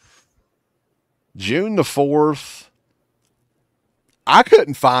 June the 4th. I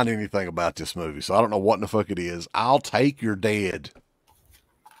couldn't find anything about this movie, so I don't know what in the fuck it is. I'll Take Your Dead.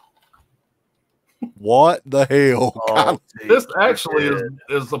 What the hell? Oh, This actually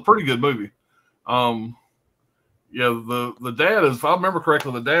is a pretty good movie. Yeah, the dad is, if I remember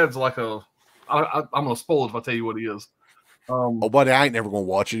correctly, the dad's like I'm gonna spoil it if I tell you what he is. Oh, buddy, I ain't never gonna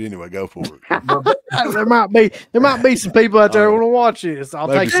watch it anyway. Go for it. there might be some people out there who want to watch this. I'll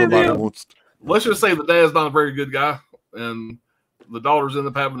Maybe take somebody it. wants. Let's just say the dad's not a very good guy, and the daughters end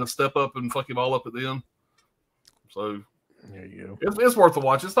up having to step up and fuck him all up at the end. So There you it's worth a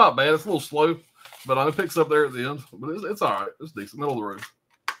watch. It's not bad. It's a little slow, but it picks up there at the end. But it's all right. It's decent. Middle of the road.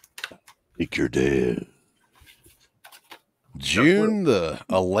 Take Your Dead. June the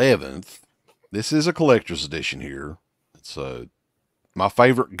 11th. This is a collector's edition here. It's my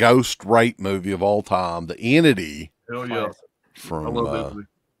favorite ghost rape movie of all time, The Entity. Hell yeah. I From love that movie.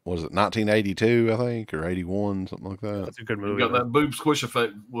 was it 1982, I think, or 81, something like that. That's a good You movie. got that boob squish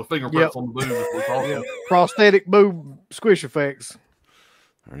effect with fingerprints on the boob. It's awesome. go. Prosthetic boob squish effects.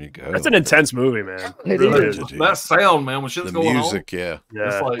 There you go. That's an intense movie, man. It Really, is. that sound, man, when shit's The going music, yeah. on, Yeah.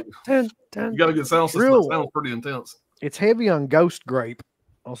 it's like Ten, ten. you got a good sound system. Real- It sounds pretty intense. It's heavy on ghost grape.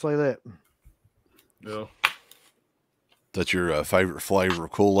 I'll say that. Yeah. That's your favorite flavor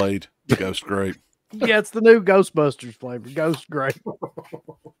of Kool-Aid? Ghost grape. Yeah, it's the new Ghostbusters flavor, ghost grape.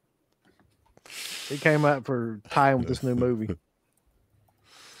 It came out for tying with this new movie.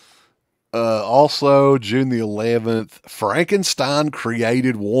 Also, June the 11th, Frankenstein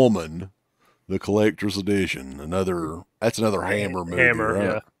Created Woman, the collector's edition. That's another Hammer movie, Hammer, right?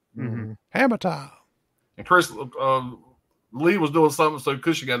 yeah. Mm-hmm. Hammer time. And Chris, Lee was doing something, so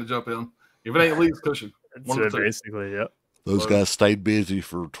Cushion got to jump in. If it ain't Lee, it's Cushion. One of the two. Basically, yeah. Those guys stayed busy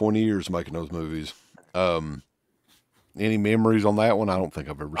for 20 years making those movies. Any memories on that one? I don't think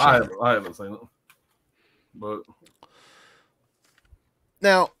I've ever seen it. I haven't seen it. But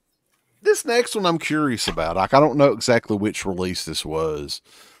Now, this next one I'm curious about. Like, I don't know exactly which release this was.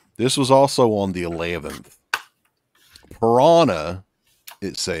 This was also on the 11th. Piranha,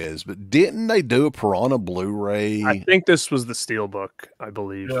 it says, but didn't they do a Piranha Blu-ray? I think this was the Steelbook, I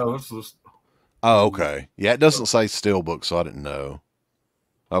believe. yeah, this is Oh, okay. Yeah, it doesn't say Steelbook, so I didn't know.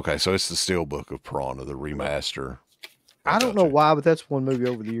 Okay, so it's the Steelbook of Piranha, the remaster. I don't know Gotcha. why, but that's one movie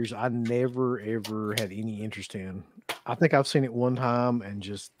over the years I never ever had any interest in. I think I've seen it one time and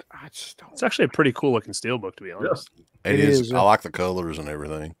I just don't. It's actually a pretty cool looking Steelbook, to be honest. It It is. is, I like the colors and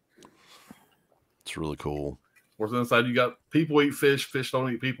everything. It's really cool. where's inside you got people eat fish, fish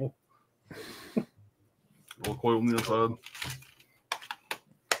don't eat people. Little coil on the inside.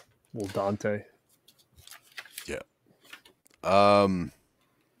 Well, Dante. Yeah.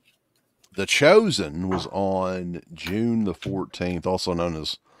 The Chosen was on June the 14th, also known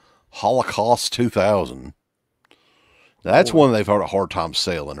as Holocaust 2000. That's one they've had a hard time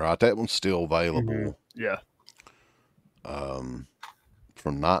selling, right? That one's still available. Yeah. From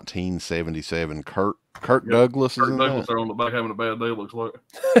 1977. Kirk Douglas is in Douglas that. there on the back having a bad day, it looks like.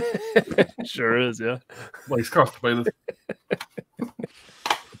 Sure is, yeah. Well, he's constipated.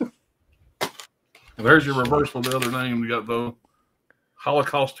 And there's your reverse for the other name. You got the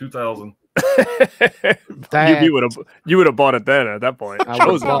Holocaust 2000. You would have bought it then at that point.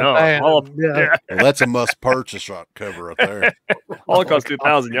 Chosen, no. Yeah. Well, that's a must purchase cover up there. Holocaust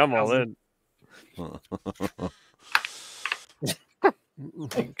 2000, yeah, I'm all in.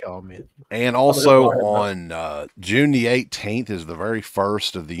 Comment. And also on June the 18th is the very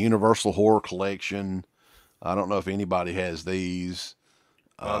first of the Universal Horror Collection. I don't know if anybody has these.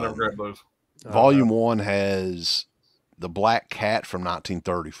 I never grabbed those. Volume 1 has The Black Cat from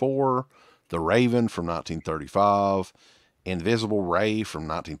 1934, The Raven from 1935, Invisible Ray from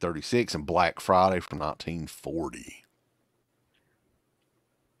 1936, and Black Friday from 1940.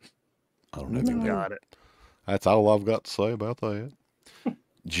 I don't know. Got it. That's all I've got to say about that.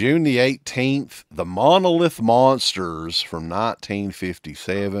 June the 18th, The Monolith Monsters from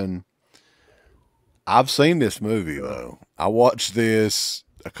 1957. I've seen this movie, though. I watched this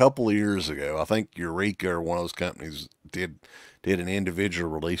a couple of years ago. I think Eureka or one of those companies did an individual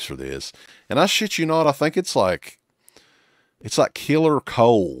release for this. And I shit you not, I think it's like Killer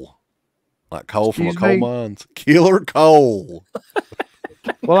Coal. Like coal from a coal mines. Killer Coal.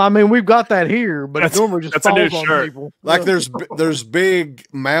 Well, I mean, we've got that here, but it normally just falls on people. Like there's big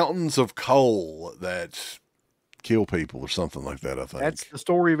mountains of coal that kill people or something like that, I think. That's the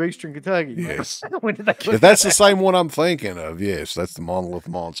story of Eastern Kentucky. Yes. When did they If that's the same one I'm thinking of, yes, that's the Monolith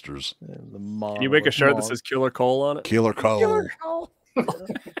Monsters. Can you make a shirt that says Killer Coal on it? Killer Coal.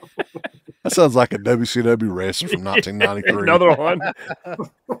 That sounds like a WCW wrestler from 1993. Another one.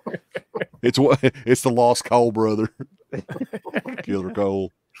 It's the Lost Coal Brother. Killer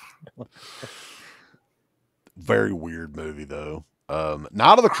Coal. Very weird movie though.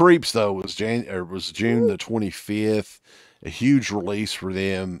 Night of the Creeps though was June the 25th. A huge release for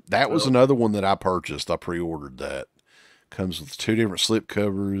them. That was another one that I purchased. I pre-ordered that. Comes with 2 different slip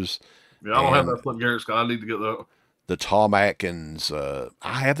covers. Yeah, I don't have that slip Garrett Scott. I need to get that. The Tom Atkins. I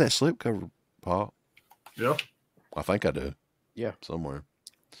have that slip cover, Pop. Yeah. I think I do. Yeah. Somewhere.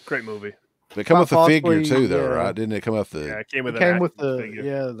 Great movie. It come with a figure too, though, right? Didn't it come with the? Yeah, it came with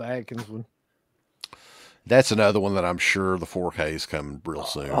the Atkins one. That's another one that I'm sure the 4K is coming real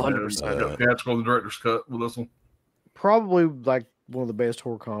soon. 100%. I got theatrical the director's cut with this one. Probably like one of the best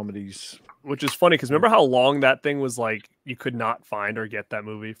horror comedies. Which is funny because remember how long that thing was like you could not find or get that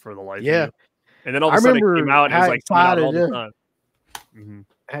movie for the life of you? And then all of a sudden it came out and it was like coming out all the time. Mm-hmm.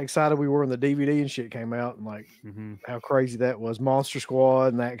 How excited we were when the DVD and shit came out, and like how crazy that was. Monster Squad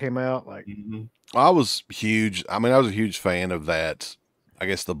and that came out. Like I was huge. I mean, I was a huge fan of that. I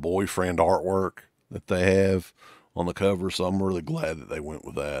guess the boyfriend artwork that they have on the cover. So I'm really glad that they went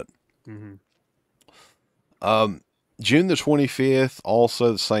with that. June the 25th,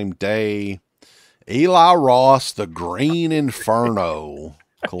 also the same day, Eli Ross, The Green Inferno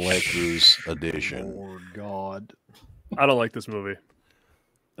Collector's Edition. Lord God, I don't like this movie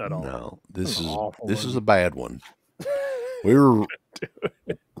at all. No, this is a bad one. We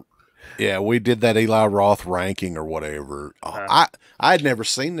did that Eli Roth ranking or whatever. I had never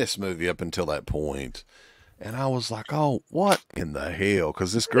seen this movie up until that point. And I was like, oh, what in the hell?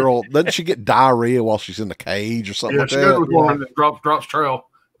 Because this girl, doesn't she get diarrhea while she's in the cage or something like that? Yeah, she goes with one that drops trail.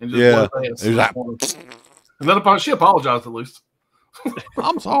 And just and then she apologized at least.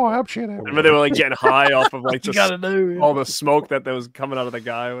 I'm sorry, I'm shit. Remember they were like getting high off of like all the smoke that was coming out of the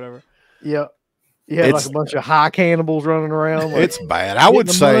guy or whatever. Yeah. Yeah, like a bunch of high cannibals running around. Like, it's bad. I would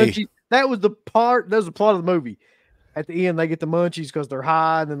say munchies. That was the plot of the movie. At the end, they get the munchies because they're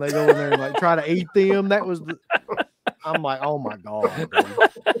high, and then they go in there and like try to eat them. That was I'm like, oh my God.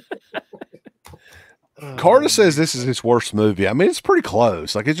 Carter says this is his worst movie. I mean, it's pretty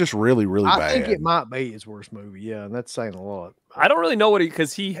close. Like, it's just really, really bad. I think it might be his worst movie. Yeah, and that's saying a lot. I don't really know what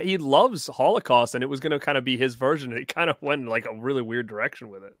because he loves Holocaust, and it was going to kind of be his version. It kind of went in like a really weird direction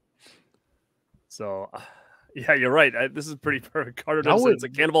with it. So, yeah, you're right. This is pretty perfect. Carter does it's a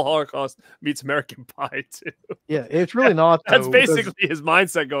Cannibal Holocaust meets American Pie too. Yeah, it's really not. That's basically his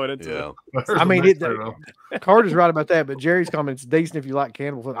mindset going into it. I mean, Carter's right about that, but Jerry's comment, it's decent if you like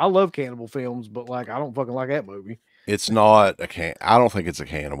cannibal films. I love cannibal films, but like I don't fucking like that movie. It's not I don't think it's a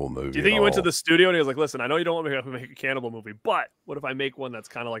cannibal movie. Do you think he went to the studio and he was like, "Listen, I know you don't want me to make a cannibal movie, but what if I make one that's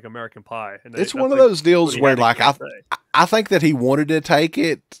kind of like American Pie?" And it's one of those deals where, like, I think that he wanted to take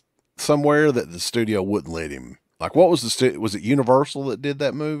it somewhere that the studio wouldn't let him. Like, what was was it Universal that did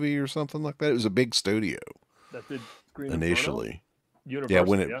that movie or something like that? It was a big studio that did Green initially. Universal, yeah,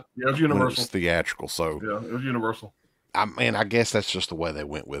 when it was Universal. When it was theatrical. So yeah, it was Universal. I guess that's just the way they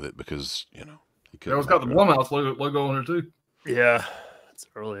went with it because it was got the Blumhouse logo on there too. Yeah, it's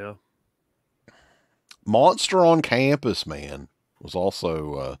early. Yeah. Monster on Campus, man, was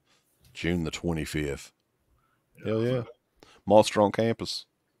also June the 25th. Hell yeah, Monster on Campus.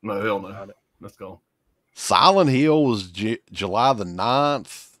 No, hell no. Let's go. Silent Hill was July the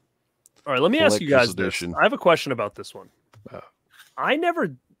 9th. All right, let me ask you guys this. I have a question about this one. I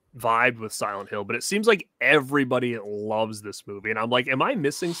never vibed with Silent Hill, but it seems like everybody loves this movie. And I'm like, am I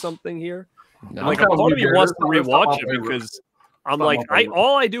missing something here? No, like, part of me wants to rewatch it because I'm like,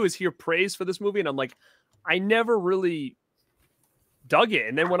 all I do is hear praise for this movie. And I'm like, I never really dug it.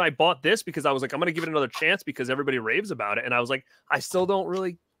 And then when I bought this, because I was like, I'm going to give it another chance because everybody raves about it. And I was like, I still don't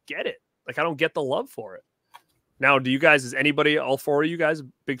really get it. Like, I don't get the love for it. Now, do you guys, is anybody, all four of you guys,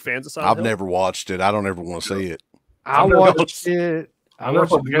 big fans of Silent Hill? I've never watched it. I don't ever want to see it. I watched it. I never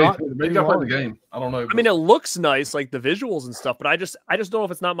played the game. Maybe I played the game. I don't know. I mean, it looks nice, like the visuals and stuff, but I just don't know if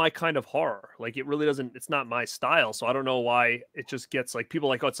it's not my kind of horror. Like, it really doesn't, it's not my style. So I don't know why it just gets like, people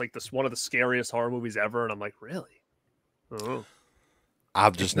like, oh, it's like this one of the scariest horror movies ever. And I'm like, really? Oh.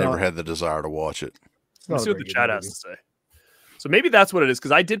 I've just never had the desire to watch it. Let's see what the chat has to say. So maybe that's what it is,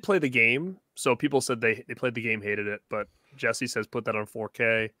 because I did play the game. So people said they played the game, hated it, but Jesse says put that on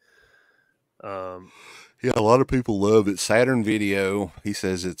 4K. Yeah, a lot of people love it. Saturn Video, he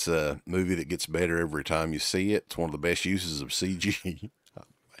says it's a movie that gets better every time you see it. It's one of the best uses of CG.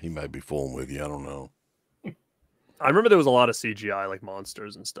 He may be fooling with you. I don't know. I remember there was a lot of CGI, like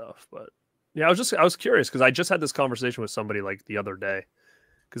monsters and stuff. But yeah, I was curious because I just had this conversation with somebody like the other day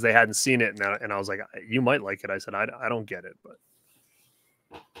because they hadn't seen it, and I was like, you might like it. I said, I don't get it, but.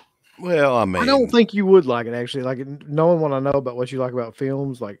 Well, I mean, I don't think you would like it, actually. Like, knowing what I know about what you like about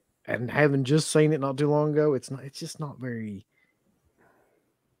films, like, and having just seen it not too long ago, it's just not very.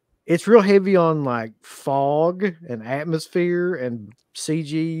 It's real heavy on like fog and atmosphere and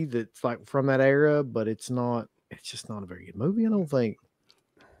CG that's like from that era, but it's just not a very good movie, I don't think.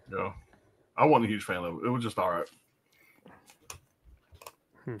 Yeah, I wasn't a huge fan of it. It was just all right.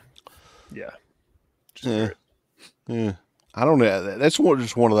 Yeah. Yeah. I don't know. That's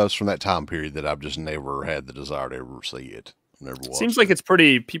just one of those from that time period that I've just never had the desire to ever see it. I've never watched Seems like it's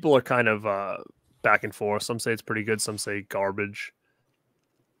pretty. People are kind of back and forth. Some say it's pretty good. Some say garbage.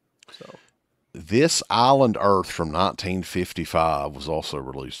 So, This Island Earth from 1955 was also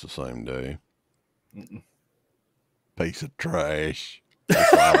released the same day. Piece of trash.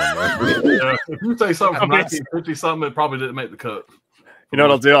 This Island Earth. Yeah, if you say something from 1950 something, it probably didn't make the cut. you know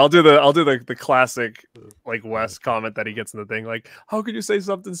what I'll do? I'll do the classic like Wes comment that he gets in the thing. Like, how could you say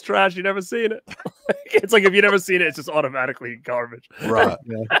something's trash? You never seen it. It's like if you never seen it, it's just automatically garbage. Right.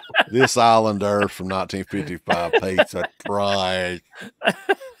 Yeah. This Island Earth from 1955. Piece of trash.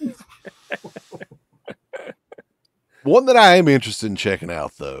 One that I am interested in checking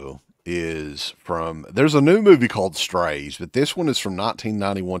out, though, is there's a new movie called Strays, but this one is from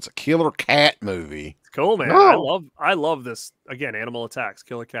 1991. It's a killer cat movie. Cool, man. Oh. I love this. Again, Animal Attacks,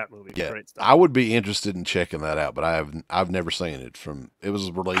 killer cat movie. Yeah, great stuff. I would be interested in checking that out, but I've never seen it. It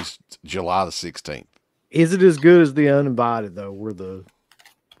was released July the 16th. Is it as good as The Uninvited, though, where the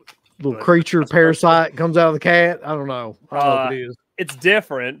little creature parasite comes out of the cat? I don't know. I don't know if it is. It's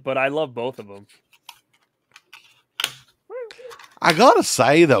different, but I love both of them. I gotta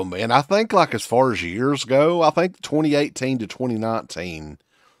say though, man, I think like as far as years go, I think 2018 to 2019,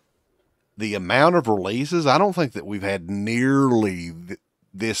 the amount of releases, I don't think that we've had nearly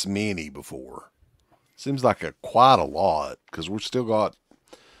this many before. Seems like quite a lot because we still got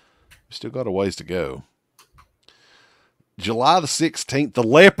a ways to go. July the 16th, The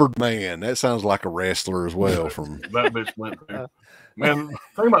Leopard Man. That sounds like a wrestler as well. From that bitch went through. Man,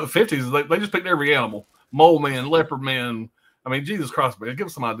 think about the 50s. They just picked every animal: mole man, leopard man. I mean, Jesus Christ, man, give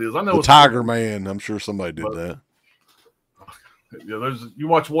us some ideas. I know the Tiger Man. I'm sure somebody did that. Yeah, you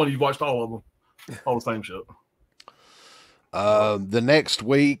watch one, you watched all of them, all the same shit. The next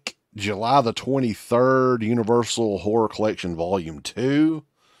week, July the 23rd, Universal Horror Collection Volume 2.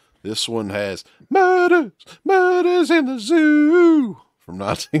 This one has Murders in the Zoo from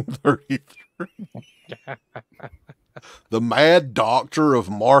 1933. The Mad Doctor of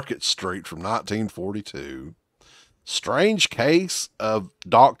Market Street from 1942. Strange Case of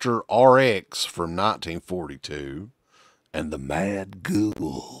Dr. RX from 1942. and the Mad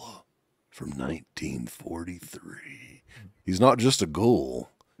Ghoul from 1943. He's not just a ghoul.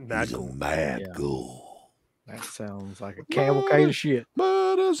 He's a mad ghoul. That sounds like a cavalcade of shit.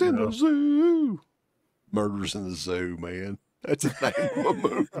 Murders in the Zoo. Murders in the Zoo, man. That's the name of a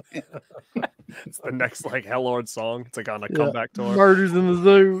movie. It's the next like Hellord song. It's like on a comeback tour. Murders in the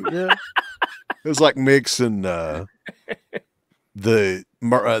Zoo. Yeah. It was like mixing the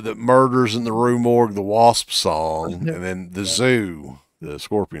Murders in the Rue Morgue, the Wasp song, and then the Zoo, the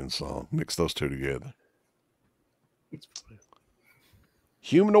Scorpion song. Mix those two together.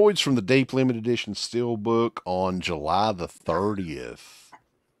 Humanoids from the Deep Limited Edition Steelbook on July the 30th.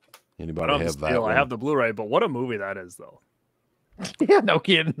 Anybody have that one? I have the Blu-ray, but what a movie that is, though. Yeah, no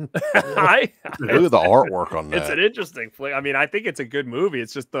kidding. Look at the artwork on that. It's an interesting flick. I mean, I think it's a good movie.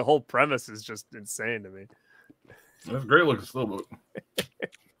 It's just the whole premise is just insane to me. That's a great looking steelbook.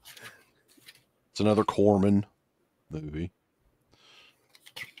 It's another Corman movie.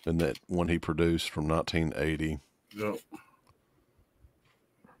 And that one he produced from 1980. Yep.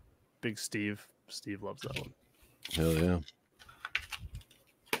 Big Steve. Steve loves that one. Hell yeah.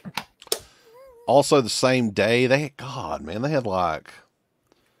 Also, the same day, they had like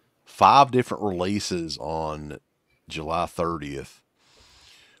 5 different releases on July 30th.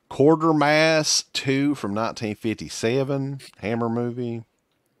 Quartermass 2 from 1957, Hammer movie.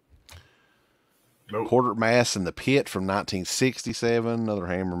 Nope. Quartermass in the Pit from 1967, another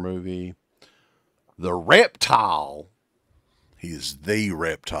Hammer movie. The Reptile. He is the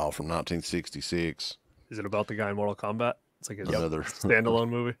Reptile from 1966. Is it about the guy in Mortal Kombat? It's like Another standalone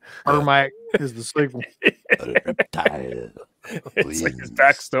movie. Ermac is the sequel. The Reptile. It's like his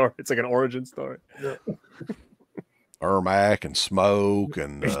backstory. It's like an origin story. Ermac and Smoke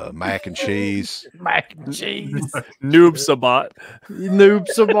and Mac and Cheese. Mac and cheese. Noob Sabat. Noob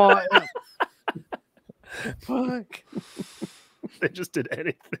Sabat. Fuck. They just did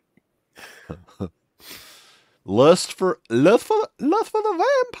anything. Lust for the Vampire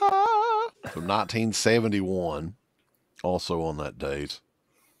from 1971, also on that date.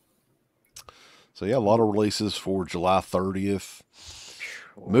 So yeah, a lot of releases for July 30th.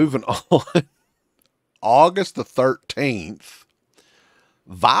 Moving on, August the 13th,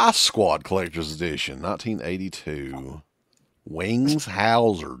 Vice Squad Collector's Edition, 1982. Wings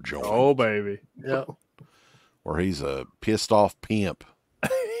Hauser joint. Oh baby, Yeah. Where he's a pissed off pimp.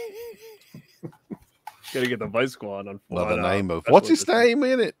 gotta get the Vice Squad on. By the name of what's his name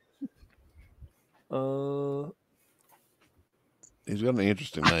in it? He's got an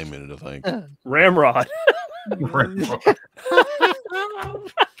interesting name in it, I think. Ramrod. Evil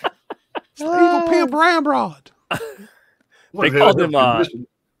Pimp Ramrod. They called him. Look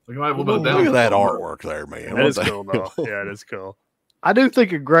at that artwork there, man. That is cool, though. Yeah, it is cool. I do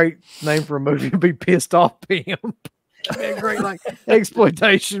think a great name for a movie would be Pissed Off Pimp. That'd be a great like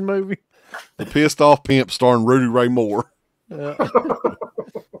exploitation movie. The Pissed Off Pimp starring Rudy Ray Moore. Yeah.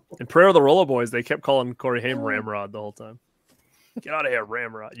 In Prayer of the Roller Boys, they kept calling Corey Haim Ramrod the whole time. Get out of here,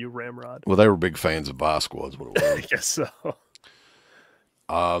 Ramrod. You Ramrod. Well, they were big fans of Vice Squad, is what it was. I guess so.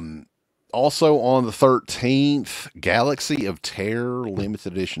 Also on the 13th, Galaxy of Terror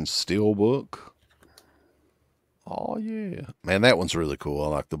limited edition steelbook. Oh yeah, man, that one's really cool. I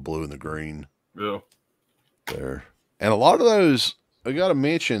like the blue and the green. Yeah, there. And a lot of those, I got to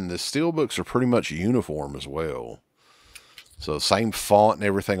mention, the steelbooks are pretty much uniform as well. So same font and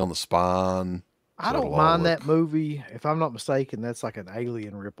everything on the spine. I don't mind that movie. If I'm not mistaken, that's like an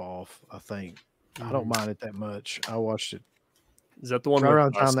Alien ripoff, I think. I don't mind it that much. I watched it. Is that the one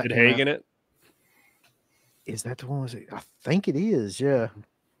with Sid Haig in it? Is that the one? I think it is, yeah.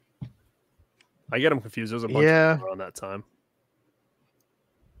 I get them confused. There's a bunch of them around that time.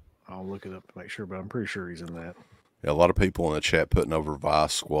 I'll look it up to make sure, but I'm pretty sure he's in that. Yeah, a lot of people in the chat putting over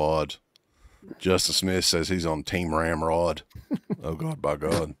Vice Squad. Justice Smith says he's on Team Ramrod. Oh, God, by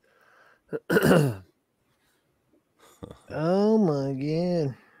God. Oh, my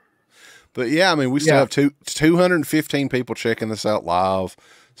God. But, yeah, I mean, we still have 215 people checking this out live.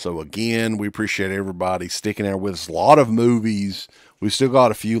 So, again, we appreciate everybody sticking there with us. A lot of movies. We've still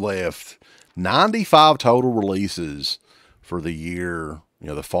got a few left. 95 total releases for the year, you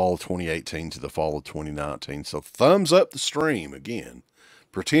know, the fall of 2018 to the fall of 2019. So thumbs up the stream again.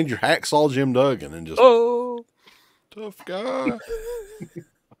 Pretend you're Hacksaw Jim Duggan and just tough guy.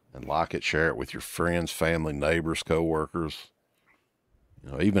 And like it, share it with your friends, family, neighbors, co-workers.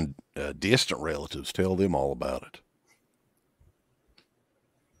 You know, even distant relatives. Tell them all about it.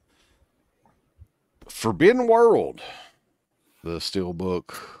 Forbidden World, the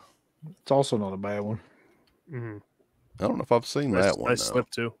steelbook. It's also not a bad one. Mm-hmm. I don't know if I've seen that one. Nice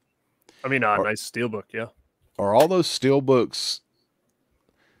slip too. I mean, nice steelbook, yeah. are all those steelbooks?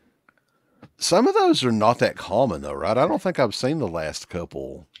 Some of those are not that common though, right? I don't think I've seen the last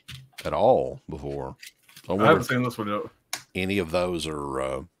couple at all before. I haven't seen this one yet. Any of those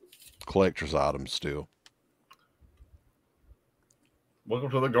are collector's items still. Welcome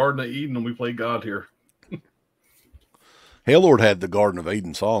to the Garden of Eden, and we play God here. Hellord had the Garden of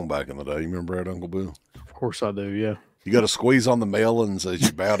Eden song back in the day. You remember that, Uncle Bill? Of course I do, yeah. You got to squeeze on the melons as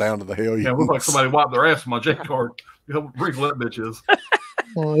you bow down to the hell. Yeah, it looks like somebody wiped their ass with my J card. You know how briefly that bitch is.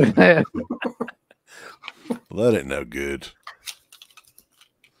 That ain't no good.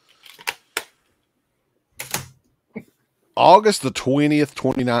 August the 20th,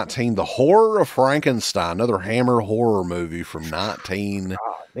 2019, The Horror of Frankenstein, another Hammer horror movie from 1970.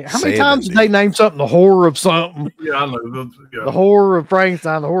 How many times did they name something the horror of something? Yeah, I know. The horror of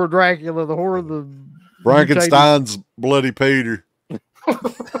Frankenstein, the horror of Dracula, the horror of the Frankenstein's Bloody Peter.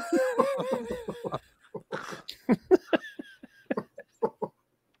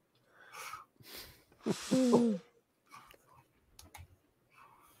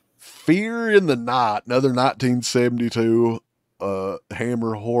 Fear in the Night, another 1972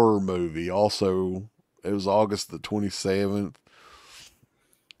 Hammer horror movie. Also, it was August the 27th.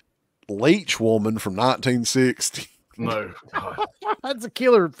 Leech Woman from 1960. No. That's a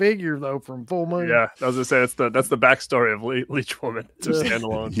killer figure though from Full Moon. Yeah, I was gonna say that's the backstory of Leech Woman. It's a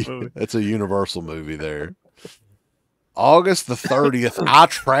standalone movie. That's a Universal movie there. August the 30th, I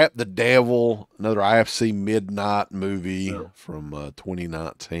Trapped the Devil, another IFC Midnight movie from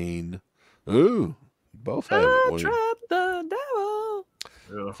 2019. Ooh, both have it. I Trapped the Devil.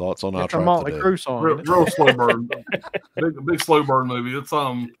 Yeah. Thoughts on I That's a Trapped the Motley Devil? Crue song. Real slow burn. big slow burn movie. It's I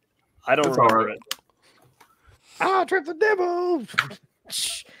don't It's remember all right. it. I Trapped the Devil.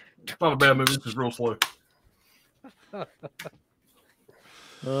 It's not a bad movie. It's just real slow.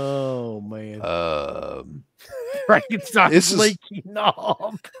 Oh man. Frankenstein's this is- leaky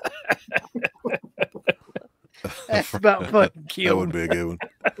knob. That's about fucking That killed would be a good one.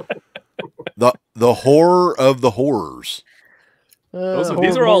 The Horror of the Horrors.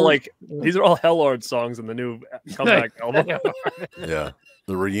 These are all Hellord songs in the new comeback album. Yeah,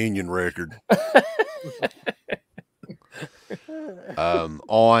 the reunion record.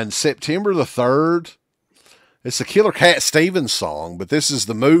 On September the 3rd, it's a Killer Cat Stevens song, but this is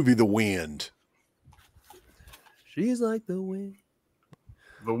the movie The Wind. She's like the wind.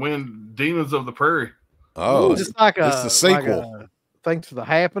 The Wind, Demons of the Prairie. Oh, Just like it's the sequel. Like Thanks for the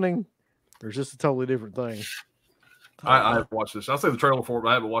Happening. Or is this a totally different thing? I have watched this. I say the trailer for it, but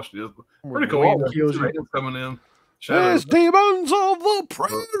I haven't watched it yet. Where Pretty the cool. wind kills you. Aliens coming in. There's Shadows. demons of the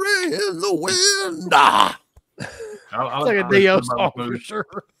prairie in the wind. Ah. It's like a Dio song for sure.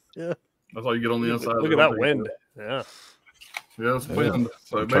 Yeah. That's all you get on the inside. Look at that wind. Yeah. Yeah, it's wind.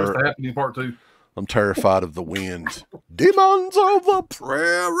 So maybe it's the Happening Part 2. I'm terrified of the wind. Demons of the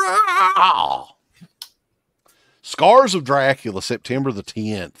prairie. Scars of Dracula, September the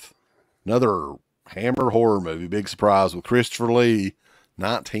 10th. Another Hammer horror movie. Big surprise with Christopher Lee,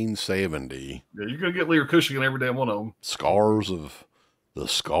 1970. Yeah, you're going to get Lear Cushing in every damn one of them. Scars of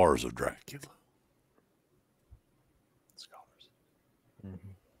Dracula.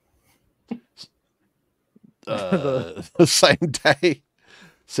 The same day,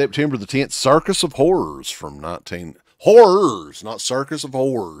 September the 10th, Circus of Horrors from 19... Horrors, not Circus of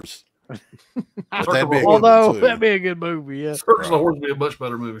Horrors. But that'd be a good one, Although too. that'd be a good movie, yeah. Circus of the Horse would be a much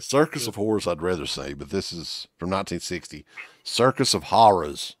better movie. Circus of Horrors I'd rather say, but this is from 1960. Circus of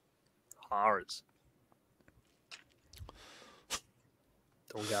Horrors. Horrors.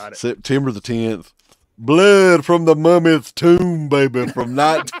 Don't got it. September the 10th. Blood from the Mummy's Tomb, baby, from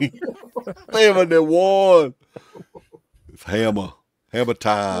 1971. It's Hammer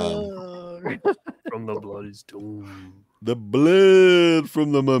time. From the bloody tomb. The blood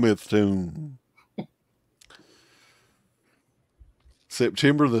from the Mummy's Tomb.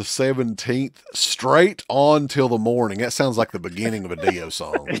 September the 17th. Straight on till the morning. That sounds like the beginning of a Dio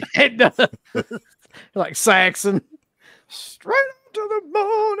song. It does. Like Saxon. Straight on to the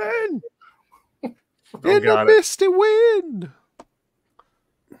morning. In the misty wind.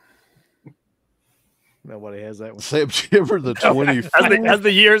 Nobody has that one. September the 25th.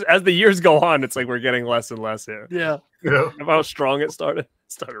 As the years go on, it's like we're getting less and less here. Yeah. Yeah. Of how strong it started. It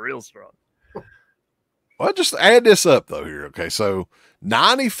started real strong. Well, just add this up though here. Okay, so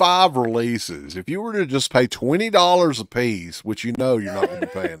 95 releases. If you were to just pay $20 a piece, which you know you're not going to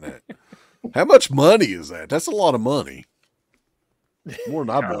be paying that, how much money is that? That's a lot of money. More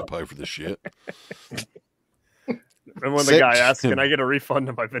than I'd want to pay for this shit. Remember when the guy asked, "Can I get a refund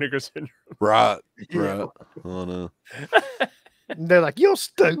of my vinegar syndrome?" Right. Oh no. And they're like, "You're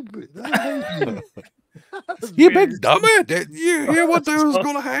stupid." I hate you. You big dummy! Did you hear what they was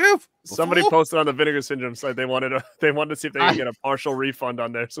gonna have? Somebody posted on the Vinegar Syndrome site they wanted to see if they could get a partial refund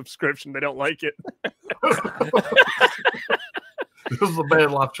on their subscription. They don't like it. This is a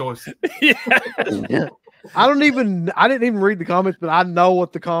bad life choice. Yeah. I didn't even read the comments, but I know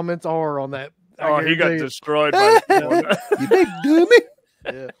what the comments are on that. Oh, he got destroyed by You big dummy!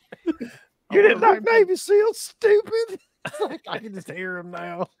 Yeah. You didn't like Navy SEAL, stupid. It's like I can just hear him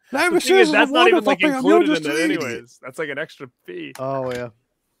now. Navy The thing is, SEALs that's are not even wonderful like thing. included You're in just it an idiot. anyways. That's like an extra fee. Oh yeah.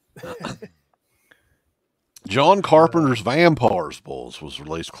 John Carpenter's Vampires Bulls was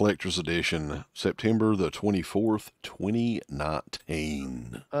released collector's edition September the 24th,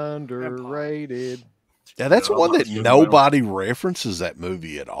 2019. Underrated. Yeah, that's Yeah, one I'm that not sure nobody references that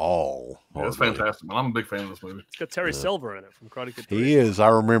movie at all. Yeah, it's hardly. fantastic, man. I'm a big fan of this movie. It's got Terry Silver in it from Karate Kid 3. He is. I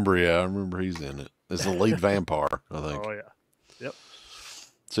remember. Yeah, I remember he's in it as the lead vampire, I think. Oh yeah. Yep.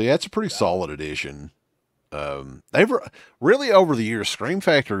 So yeah, it's a pretty solid edition. They've really over the years, Scream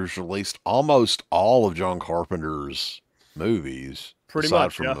Factory has released almost all of John Carpenter's movies, Pretty aside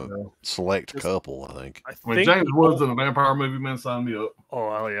much, from yeah. a select couple, I think. I I mean, think. James Woods in a vampire movie, man, sign me up. Oh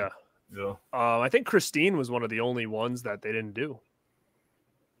hell yeah. Yeah. I think Christine was one of the only ones that they didn't do.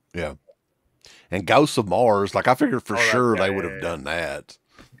 Yeah, and Ghosts of Mars, like I figured for Oh, that- sure yeah, they would yeah, have yeah. done that.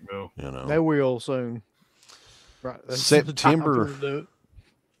 Yeah. You know, They will soon. Right. that's the time September. to do it.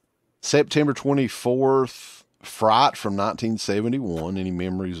 September 24th, Fright from 1971. Any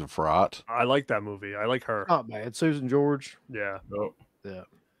memories of Fright? I like that movie. I like her. Not bad. Susan George. Yeah. Yep. Yeah.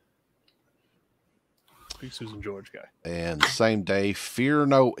 Big Susan George guy. And same day, Fear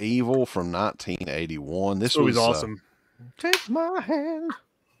No Evil from 1981. This This movie's was awesome. Take my hand.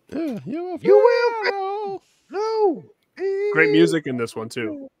 Yeah, you will. No. Great music in this one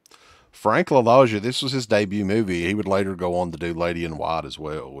too. Frank LaLoggia, this was his debut movie. He would later go on to do Lady in White as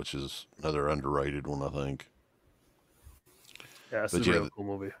well, which is another underrated one, I think. Yeah, this But is a yeah, real cool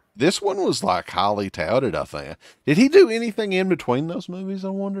movie. This one was like highly touted, I think. Did he do anything in between those movies, I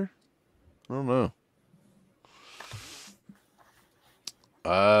wonder? I don't know.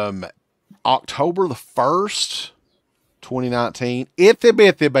 October the 1st, 2019. Itty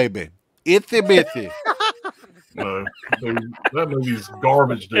Bitty, baby. Itty Bitty. No, dude, that movie's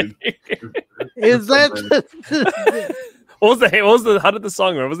garbage, dude. Is that What was the how did the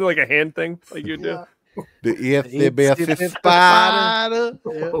song go? Was it like a hand thing like you do? The Itty Bitty spider.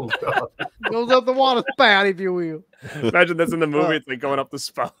 Yeah. Oh, God. Goes up the water spout, if you will. Imagine that's in the movie. It's like going up the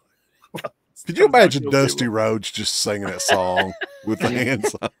spout. Could you imagine Dusty Rhodes just singing that song with the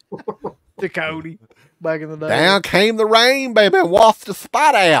hands up? To Cody back in the day. Down came the rain, baby, and washed the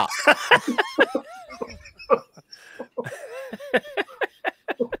spot out.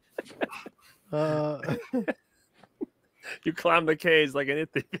 You climb the caves like an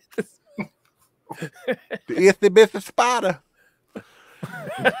itty. The Itty Bitty spider.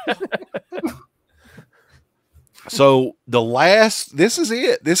 So this is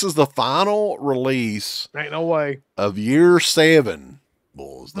it. This is the final release Ain't no way. of year 7,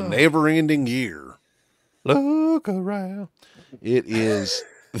 boys. The never-ending year. Look around. It is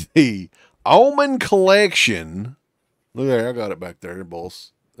the Omen Collection. Look there, I got it back there,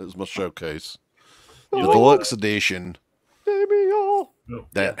 boss. This is my showcase. The deluxe edition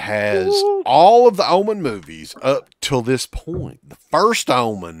that has all of the Omen movies up till this point. The first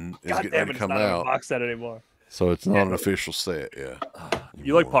Omen is God getting damn ready it, to it's come not in a out. box set anymore. So it's not an official set, yeah.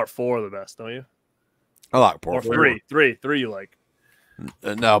 You like part 4 the best, don't you? I like Or part 4. 3 you like.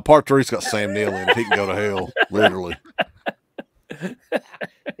 No, part 3's got Sam Neill in it. He can go to hell, literally.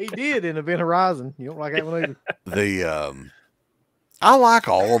 He did in Event Horizon. You don't like that one either. I like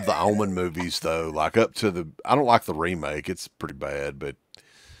all of the Omen movies though. Like up to I don't like the remake. It's pretty bad, but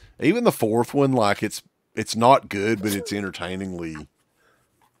even the 4th one, like it's not good, but it's entertainingly.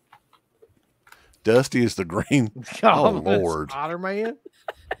 Dusty is the green. Oh Lord, Spider-Man.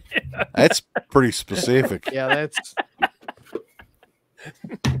 that's pretty specific. Yeah, that's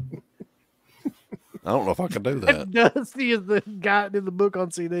I don't know if I can do that. Dusty is the guy in the book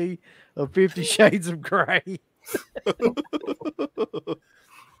on CD of 50 Shades of Grey.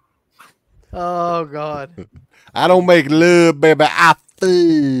 Oh God. I don't make love, baby. I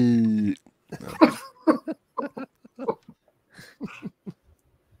food.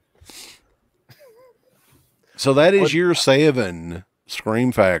 So that is year 7,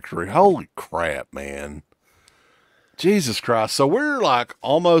 Scream Factory. Holy crap, man. Jesus Christ. So we're like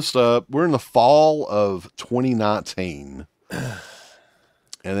almost up. We're in the fall of 2019. And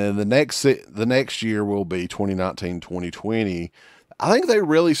then the next year will be 2019, 2020. I think they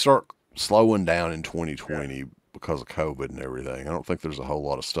really start slowing down in 2020 because of COVID and everything. I don't think there's a whole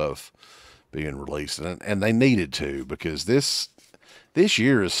lot of stuff being released, and they needed to, because this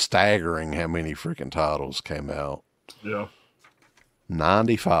year is staggering how many freaking titles came out. Yeah.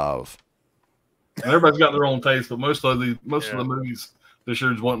 95. And everybody's got their own taste, but most of the movies this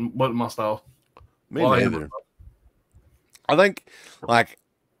year wasn't my style. Me neither. I think, like,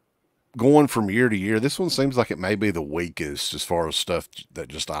 going from year to year, this one seems like it may be the weakest as far as stuff that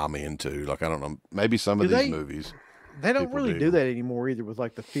just I'm into. Like, I don't know, maybe some of these movies. They don't really do that anymore either with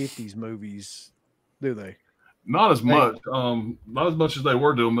like the 50s movies, do they? Not as much. Not as much as they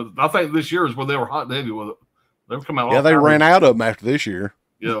were doing, but I think this year is where they were hot and heavy with it. They've come out. Yeah, they ran out of them after this year.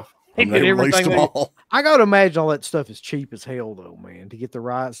 Yeah. They released them all. I gotta imagine all that stuff is cheap as hell though, man. To get the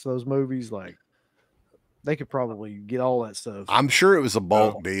rights to those movies, like they could probably get all that stuff. I'm sure it was a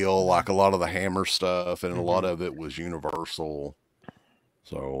bulk deal, like a lot of the Hammer stuff, and a lot of it was Universal.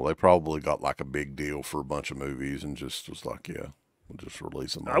 So they probably got like a big deal for a bunch of movies and just was like, yeah, we'll just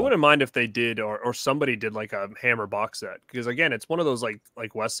release them all. I wouldn't mind if they did, or somebody did like a Hammer box set, because again, it's one of those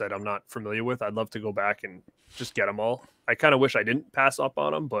like Wes said, I'm not familiar with. I'd love to go back and just get them all. I kind of wish I didn't pass up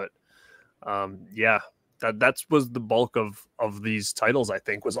on them, but yeah, that was the bulk of these titles. I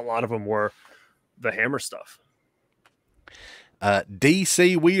think was a lot of them were the Hammer stuff.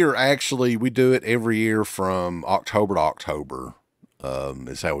 DC, we do it every year from October to October.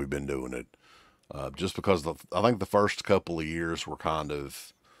 Is how we've been doing it. Just because I think the first couple of years were kind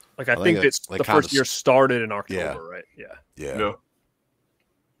of like, I think it's the first year started in October, right? Yeah.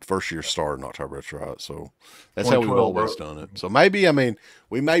 First year started in October, that's right. So that's how we've always done it. So maybe, I mean,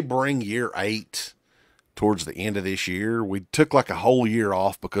 we may bring year 8 towards the end of this year. We took like a whole year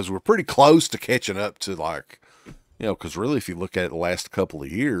off because we're pretty close to catching up to, like, you know, because really if you look at it the last couple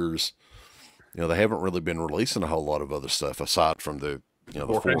of years, you know, they haven't really been releasing a whole lot of other stuff aside from the, you know,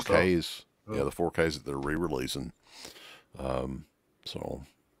 the 4Ks. Yeah, the 4Ks that they're re-releasing. So,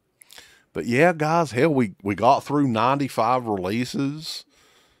 but yeah, guys, hell, we got through 95 releases.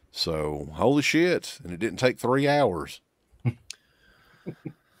 So, holy shit. And it didn't take 3 hours.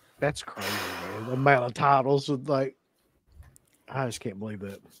 That's crazy, man. The amount of titles, like, I just can't believe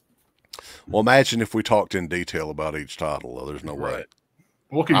that. Well, imagine if we talked in detail about each title, though. There's no way.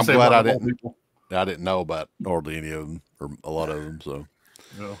 What can you say glad about I didn't know about hardly any of them, or a lot of them. So,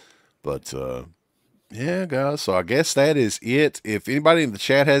 yeah. But, yeah, guys. So I guess that is it. If anybody in the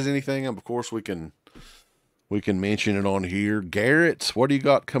chat has anything, of course we can mention it on here. Garrett, what do you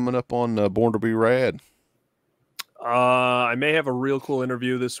got coming up on Born to Be Rad? I may have a real cool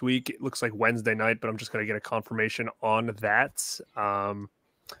interview this week. It looks like Wednesday night, but I'm just going to get a confirmation on that.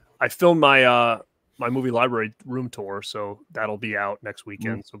 I filmed my my movie library room tour, so that'll be out next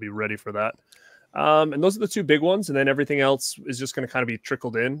weekend. So be ready for that. And those are the 2 big ones, and then everything else is just going to kind of be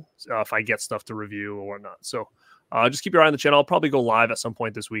trickled in if I get stuff to review or whatnot. So just keep your eye on the channel. I'll probably go live at some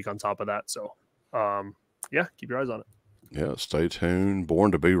point this week on top of that. So yeah, keep your eyes on it. Yeah, stay tuned.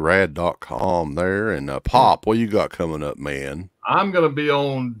 BornToBeRad.com there. And Pop, what you got coming up, man? I'm going to be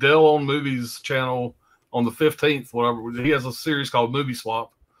on Dell on Movies channel on the 15th. Whatever. He has a series called Movie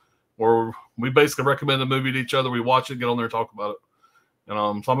Swap, where we basically recommend a movie to each other. We watch it, get on there and talk about it.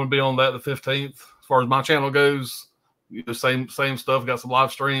 And so I'm going to be on that the 15th. As far as my channel goes, the same stuff. Got some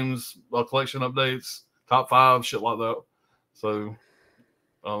live streams, collection updates, top 5, shit like that. So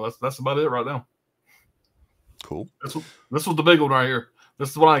that's about it right now. Cool. This was the big one right here.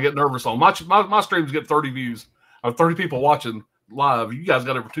 This is what I get nervous on. My streams get 30 views. I have 30 people watching live. You guys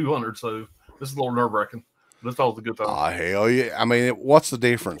got over 200, so this is a little nerve-wracking. This was a good time. Oh, hell yeah. I mean, what's the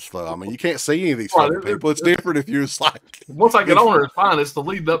difference, though? I mean, you can't see any of these fucking people. It's different if you're just like... Once I get on her, it's fine. It's the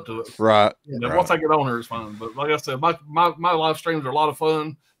lead up to it. Right. Yeah, once I get on her, it's fine. But like I said, my live streams are a lot of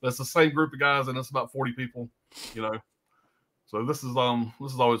fun. That's the same group of guys, and it's about 40 people, you know. So this is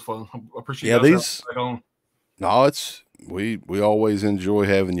always fun. I appreciate these... No, we always enjoy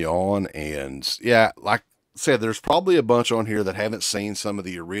having you on, and yeah, like I said, there's probably a bunch on here that haven't seen some of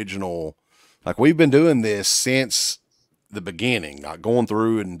the original. Like, we've been doing this since the beginning, like going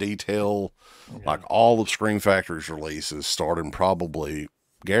through in detail, like all of Scream Factory's releases, starting probably,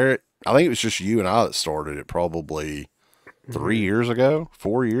 Garrett, I think it was just you and I that started it probably 3 years ago,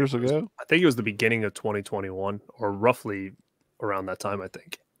 4 years ago. I think it was the beginning of 2021, or roughly around that time, I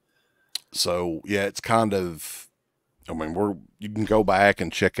think. So yeah, it's kind of, I mean, you can go back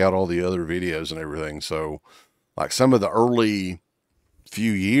and check out all the other videos and everything. So like some of the early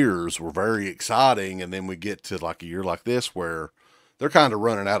few years were very exciting. And then we get to like a year like this where they're kind of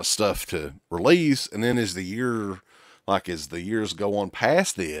running out of stuff to release. And then as the years go on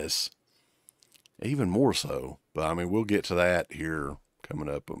past this, even more so. But I mean, we'll get to that here coming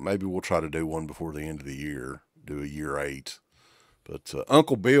up, but maybe we'll try to do one before the end of the year, do a year 8. But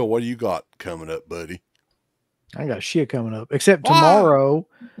Uncle Bill, what do you got coming up, buddy? I got shit coming up, except tomorrow,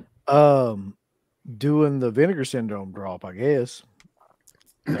 doing the Vinegar Syndrome drop, I guess.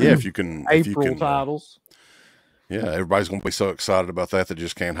 Yeah, if you can. April titles. Yeah, everybody's going to be so excited about that they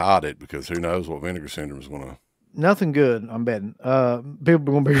just can't hide it, because who knows what Vinegar Syndrome is going to. Nothing good, I'm betting. People are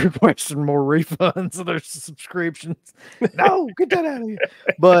going to be requesting more refunds of their subscriptions. No, get that out of here.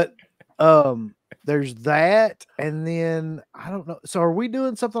 But there's that, and then I don't know. So are we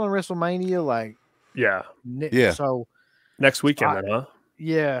doing something on WrestleMania? Like, yeah. So next weekend, then, huh?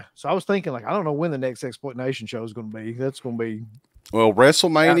 Yeah. So I was thinking, like, I don't know when the next Exploitation show is going to be. That's going to be. Well,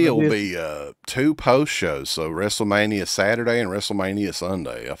 WrestleMania will be 2 post shows. So WrestleMania Saturday and WrestleMania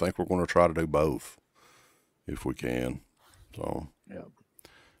Sunday. I think we're going to try to do both if we can. So yeah,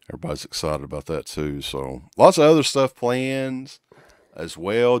 everybody's excited about that too. So lots of other stuff planned as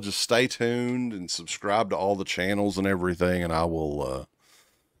well. Just stay tuned and subscribe to all the channels and everything. And I will,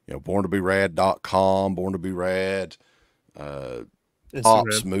 borntobirad.com, Born to Be Rad,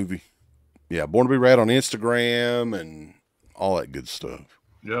 Pops Movie. Yeah, Born to Be Rad on Instagram and all that good stuff.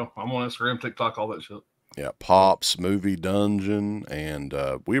 Yeah, I'm on Instagram, TikTok, all that shit. Yeah, Pops Movie Dungeon, and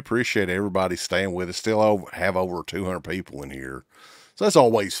we appreciate everybody staying with us. Still have over 200 people in here, so that's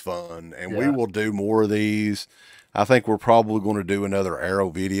always fun. And we will do more of these. I think we're probably going to do another Arrow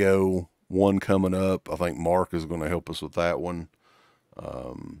video one coming up. I think Mark is going to help us with that one.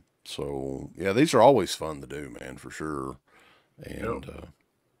 So yeah, these are always fun to do, man, for sure. And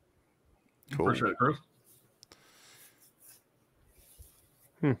cool. Appreciate it, Chris.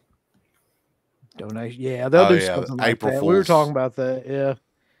 Donation. Yeah, they'll do something like April that. Fools. We were talking about that. Yeah.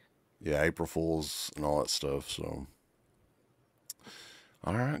 Yeah, April Fools and all that stuff. So,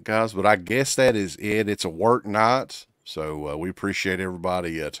 all right, guys. But I guess that is it. It's a work night. So we appreciate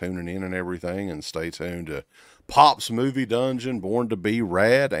everybody tuning in and everything. And stay tuned to Pops Movie Dungeon, Born to Be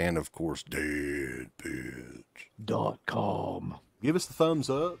Rad, and, of course, DEADPIT.com. Give us the thumbs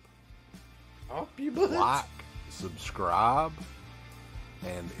up. Up your butt. Like, subscribe.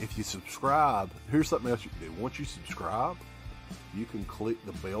 And if you subscribe, here's something else you can do. Once you subscribe, you can click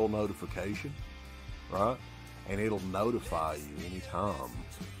the bell notification, right? And it'll notify you anytime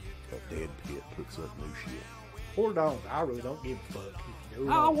that Dead Pit puts up new shit. Or don't. I really don't give a fuck.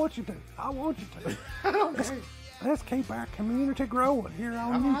 I want you to. I want you to. I don't care. Let's keep our community growing here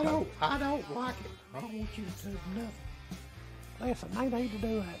on YouTube. I don't like it. I don't want you to do nothing. Listen, they need to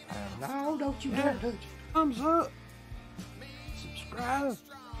do that. No, don't you dare touch it. Thumbs up. Subscribe.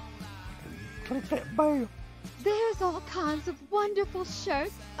 And click that bell. There's all kinds of wonderful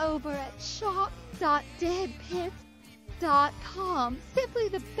shirts over at shop.deadpit.com. Simply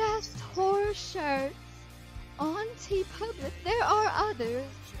the best horror shirts. On TeePublic, there are others,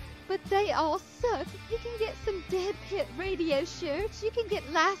 but they all suck. You can get some Dead Pit Radio shirts. You can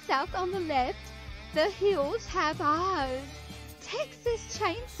get Last South on the left. The Hills Have Eyes. Texas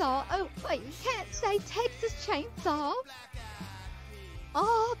Chainsaw. Oh, wait, you can't say Texas Chainsaw.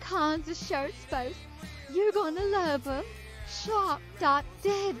 All kinds of shirts, folks. You're gonna love them.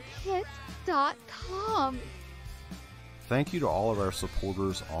 Shop.deadpit.com. Thank you to all of our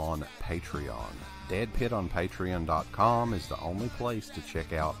supporters on Patreon. Deadpit on Patreon.com is the only place to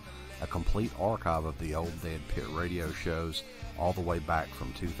check out a complete archive of the old Dead Pit radio shows all the way back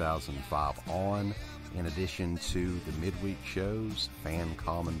from 2005 on, in addition to the midweek shows, fan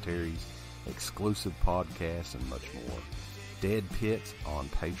commentaries, exclusive podcasts, and much more. Dead Pit on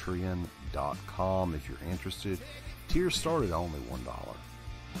Patreon.com if you're interested. Tiers start at only $1.